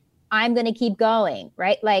it. I'm going to keep going.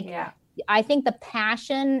 Right. Like, I think the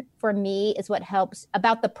passion for me is what helps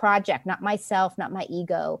about the project, not myself, not my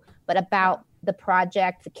ego, but about the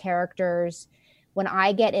project, the characters. When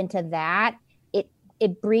I get into that,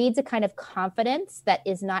 it breeds a kind of confidence that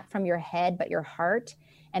is not from your head, but your heart.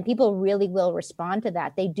 And people really will respond to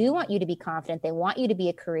that. They do want you to be confident. They want you to be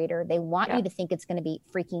a creator. They want you to think it's going to be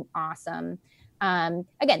freaking awesome.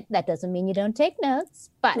 Again, that doesn't mean you don't take notes,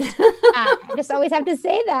 but I just always have to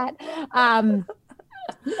say that. I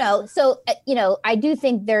do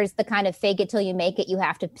think there's the kind of fake it till you make it. You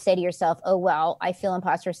have to say to yourself, oh, well, I feel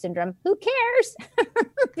imposter syndrome. Who cares?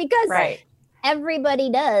 Because everybody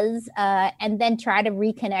does. And then try to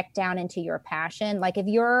reconnect down into your passion. Like if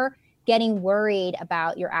you're getting worried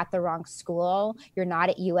about you're at the wrong school, you're not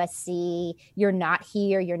at USC, you're not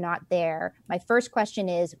here, you're not there. My first question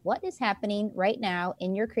is, what is happening right now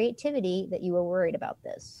in your creativity that you were worried about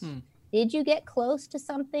this? Did you get close to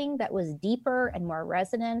something that was deeper and more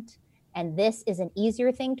resonant? And this is an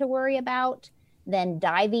easier thing to worry about than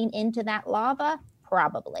diving into that lava?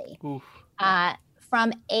 Probably.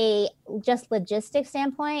 From a just logistics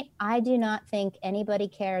standpoint, I do not think anybody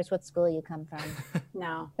cares what school you come from.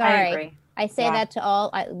 No, Sorry. I agree. I say that to all,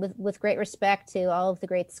 with great respect to all of the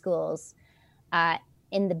great schools.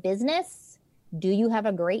 In the business, do you have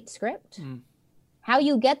a great script? How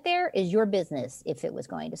you get there is your business. If it was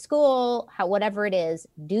going to school, whatever it is,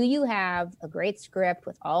 do you have a great script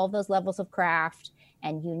with all of those levels of craft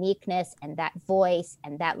and uniqueness and that voice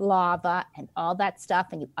and that lava and all that stuff,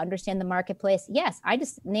 and you understand the marketplace? Yes, I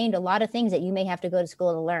just named a lot of things that you may have to go to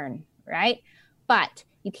school to learn, right? But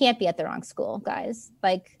you can't be at the wrong school, guys.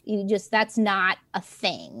 Like that's not a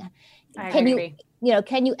thing. I agree.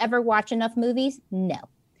 Can you ever watch enough movies? No.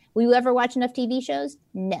 Will you ever watch enough TV shows?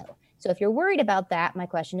 No. So if you're worried about that, my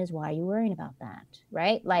question is, why are you worrying about that?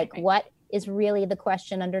 Right? Like, what is really the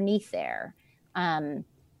question underneath there?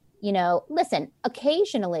 Listen,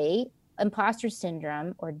 occasionally imposter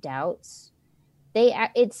syndrome or doubts,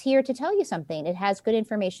 it's here to tell you something. It has good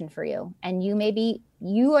information for you. And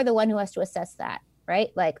you are the one who has to assess that, right?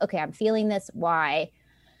 Like, okay, I'm feeling this. Why?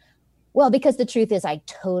 Well, because the truth is I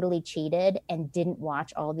totally cheated and didn't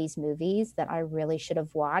watch all these movies that I really should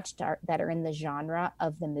have watched that are in the genre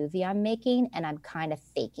of the movie I'm making, and I'm kind of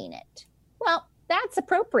faking it. Well, that's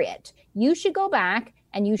appropriate. You should go back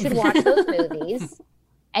and you should watch those movies,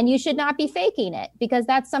 and you should not be faking it, because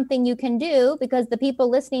that's something you can do, because the people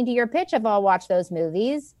listening to your pitch have all watched those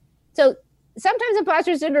movies. So sometimes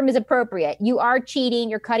imposter syndrome is appropriate. You are cheating,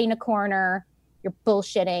 you're cutting a corner, you're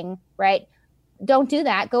bullshitting, right? Don't do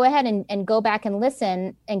that. Go ahead and go back and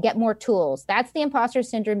listen and get more tools. That's the imposter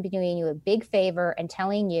syndrome doing you a big favor and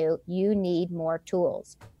telling you need more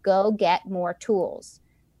tools. Go get more tools.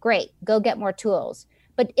 Great. Go get more tools.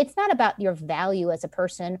 But it's not about your value as a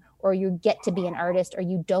person, or you get to be an artist or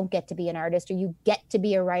you don't get to be an artist, or you get to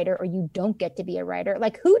be a writer or you don't get to be a writer.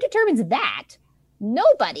 Like, who determines that?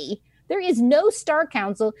 Nobody. There is no Star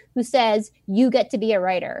Council who says you get to be a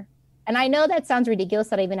writer. And I know that sounds ridiculous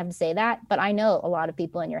that I even have to say that, but I know a lot of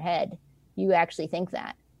people in your head, you actually think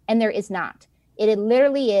that. And there is not. It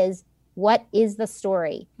literally is, what is the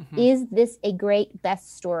story? Mm-hmm. Is this a great,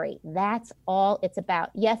 best story? That's all it's about.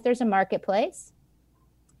 Yes, there's a marketplace.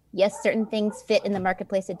 Yes, certain things fit in the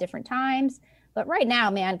marketplace at different times. But right now,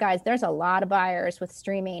 man, guys, there's a lot of buyers with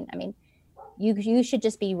streaming. I mean, you should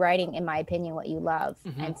just be writing, in my opinion, what you love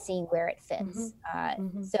and seeing where it fits.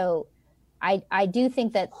 So I do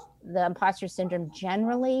think that the imposter syndrome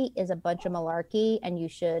generally is a bunch of malarkey, and you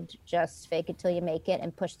should just fake it till you make it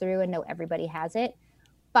and push through and know everybody has it.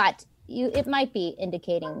 But it might be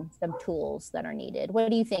indicating some tools that are needed. What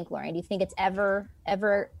do you think, Lauren? Do you think it's ever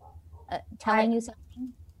telling you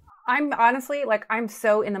something? I'm honestly, like, I'm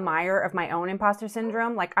so in the mire of my own imposter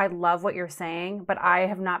syndrome. Like, I love what you're saying, but I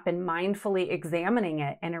have not been mindfully examining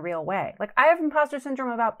it in a real way. Like, I have imposter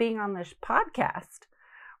syndrome about being on this podcast,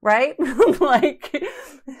 right? like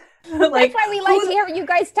that's why we like to hear what you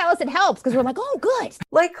guys tell us. It helps, because we're like, oh, good.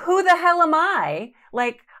 Like, who the hell am I?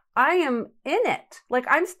 Like, I am in it. Like,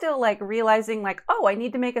 I'm still like realizing, like, oh, I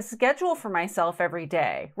need to make a schedule for myself every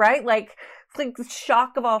day, right? Like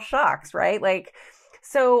shock of all shocks, right? Like,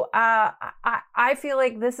 so I feel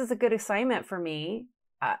like this is a good assignment for me.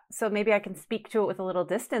 So maybe I can speak to it with a little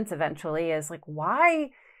distance eventually, is like, why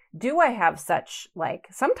do I have such, like,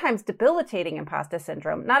 sometimes debilitating imposter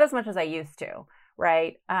syndrome? Not as much as I used to.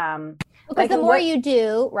 Right. Because like, the more you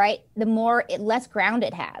do, right, the more less ground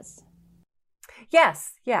it has.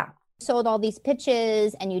 Yes. Yeah. Sold all these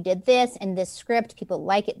pitches and you did this and this script, people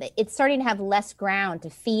like it. It's starting to have less ground to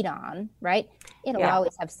feed on, right? It'll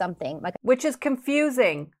always have something. Which is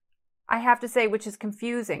confusing. I have to say, which is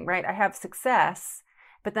confusing, right? I have success,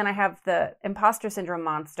 but then I have the imposter syndrome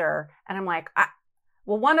monster, and I'm like,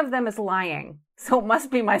 well, one of them is lying, so it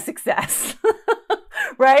must be my success.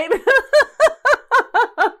 Right?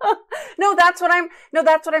 No, that's what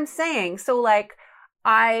I'm saying. So like,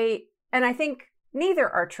 I think neither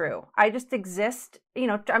are true. I just exist,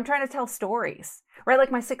 I'm trying to tell stories, right?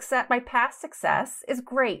 Like, my past success is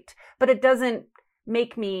great, but it doesn't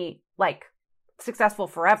make me like successful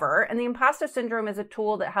forever. And the imposter syndrome is a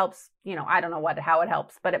tool that helps, I don't know how it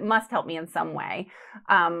helps, but it must help me in some way,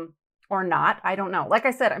 or not. I don't know. Like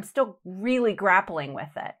I said, I'm still really grappling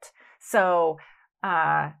with it. So,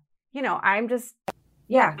 I'm just,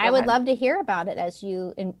 I would love to hear about it as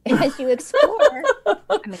you explore.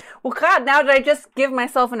 Well, God, now did I just give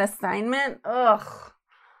myself an assignment? Ugh.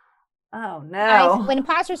 Oh no. When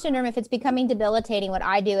imposter syndrome, if it's becoming debilitating, what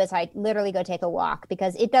I do is I literally go take a walk,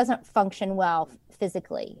 because it doesn't function well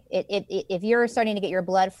physically. If you're starting to get your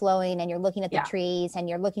blood flowing and you're looking at the trees and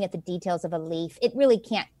you're looking at the details of a leaf, it really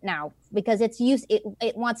can't now, because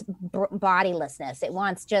it wants bodilessness. It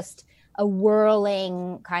wants just a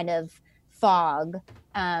whirling kind of fog.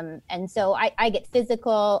 And so I get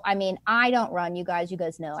physical. I mean, I don't run, you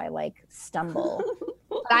guys know I like stumble.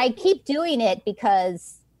 But I keep doing it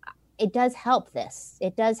because it does help this.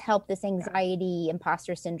 It does help this anxiety,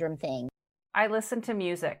 imposter syndrome thing. I listen to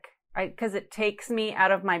music because it takes me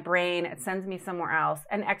out of my brain. It sends me somewhere else.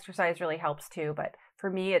 And exercise really helps too. But for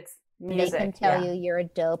me, it's music. They can tell you you're a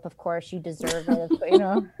dope. Of course, you deserve it.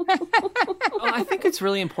 Well, I think it's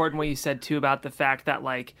really important what you said too about the fact that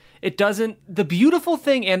the beautiful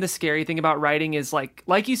thing and the scary thing about writing is like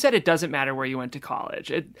you said, it doesn't matter where you went to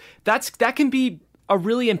college. That can be a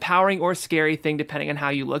really empowering or scary thing depending on how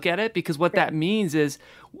you look at it, because what that means is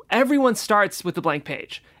everyone starts with the blank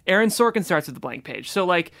page. Aaron Sorkin starts with the blank page. So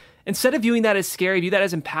like, instead of viewing that as scary, view that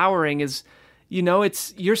as empowering. Is, you know,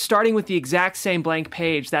 you're starting with the exact same blank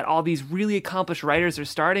page that all these really accomplished writers are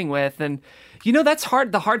starting with. And, you know, that's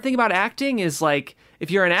hard. The hard thing about acting is like, if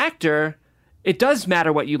you're an actor, it does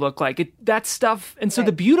matter what you look like. That stuff. And so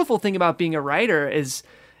the beautiful thing about being a writer is,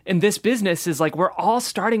 in this business, is like, we're all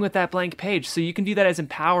starting with that blank page. So you can view that as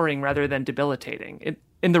empowering rather than debilitating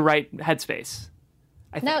in the right headspace.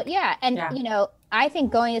 No, yeah. And, you know, I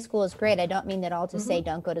think going to school is great. I don't mean that all to say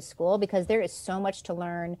don't go to school, because there is so much to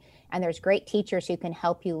learn and there's great teachers who can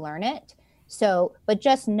help you learn it. So, but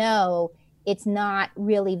just know it's not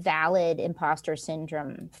really valid imposter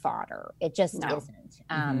syndrome fodder. It just isn't.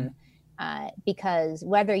 Because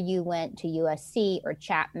whether you went to USC or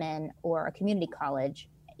Chapman or a community college,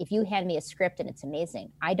 if you hand me a script and it's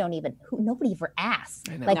amazing, nobody ever asks.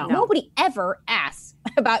 Nobody ever asks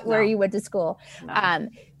about where you went to school.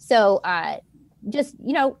 So just,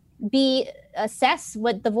 you know, assess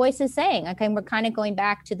what the voice is saying. Okay, we're kind of going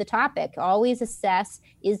back to the topic. Always assess,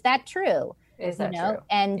 is that true? Is that true?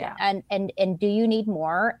 And do you need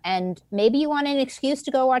more? And maybe you want an excuse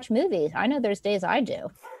to go watch movies. I know there's days I do.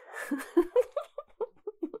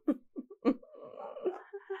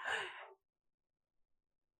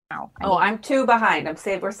 I'm 2 behind.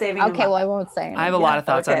 We're saving. Okay, well, I won't say anything. I have a lot of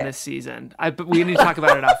thoughts on this season. But we need to talk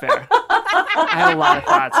about it off air. I have a lot of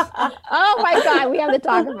thoughts. Oh my God, we have to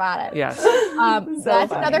talk about it. Yes.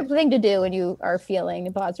 That's another thing to do when you are feeling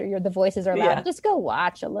imposter. The voices are loud. Yeah. Just go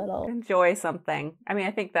watch a little. Enjoy something. I mean,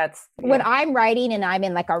 I think that's when I'm writing and I'm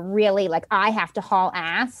in like a really I have to haul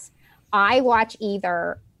ass. I watch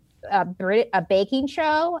either a baking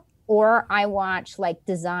show or I watch like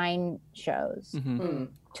design shows. Mm-hmm.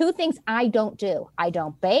 2 things I don't do. I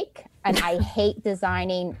don't bake, and I hate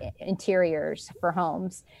designing interiors for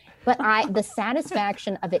homes. But the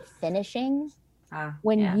satisfaction of it finishing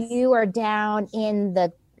when you are down in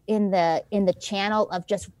the channel of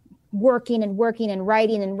just working and working and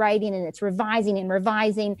writing and writing, and it's revising and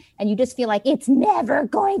revising, and you just feel like it's never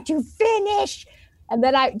going to finish. And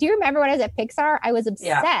then do you remember when I was at Pixar? I was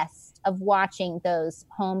obsessed of watching those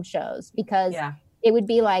home shows because it would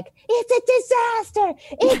be like, it's a disaster.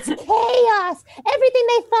 It's chaos. Everything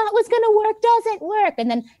they thought was going to work doesn't work. And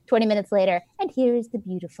then 20 minutes later, and here is the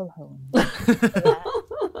beautiful home.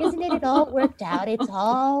 Isn't it? It all worked out. It's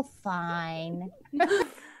all fine.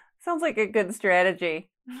 Sounds like a good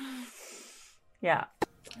strategy. Yeah.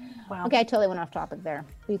 Wow. Okay, I totally went off topic there.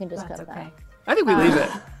 You can just cut that. I think we leave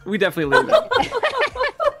it. We definitely leave it.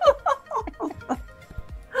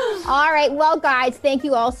 All right. Well, guys, thank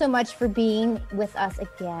you all so much for being with us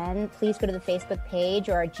again. Please go to the Facebook page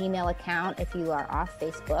or our Gmail account if you are off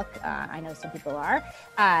Facebook. I know some people are.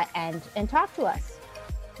 And talk to us.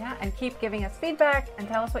 Yeah, and keep giving us feedback and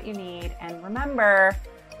tell us what you need. And remember,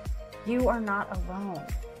 you are not alone.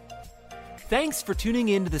 Thanks for tuning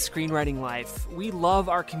in to The Screenwriting Life. We love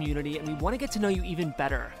our community and we want to get to know you even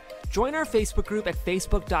better. Join our Facebook group at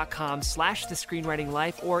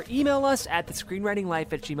facebook.com/thescreenwritinglife or email us at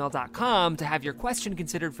thescreenwritinglife@gmail.com to have your question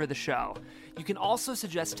considered for the show. You can also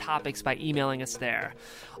suggest topics by emailing us there.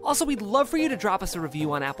 Also, we'd love for you to drop us a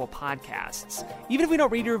review on Apple Podcasts. Even if we don't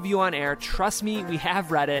read your review on air, trust me, we have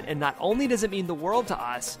read it, and not only does it mean the world to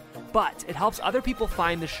us, but it helps other people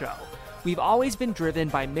find the show. We've always been driven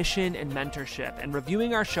by mission and mentorship, and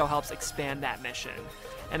reviewing our show helps expand that mission.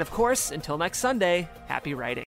 And of course, until next Sunday, happy writing.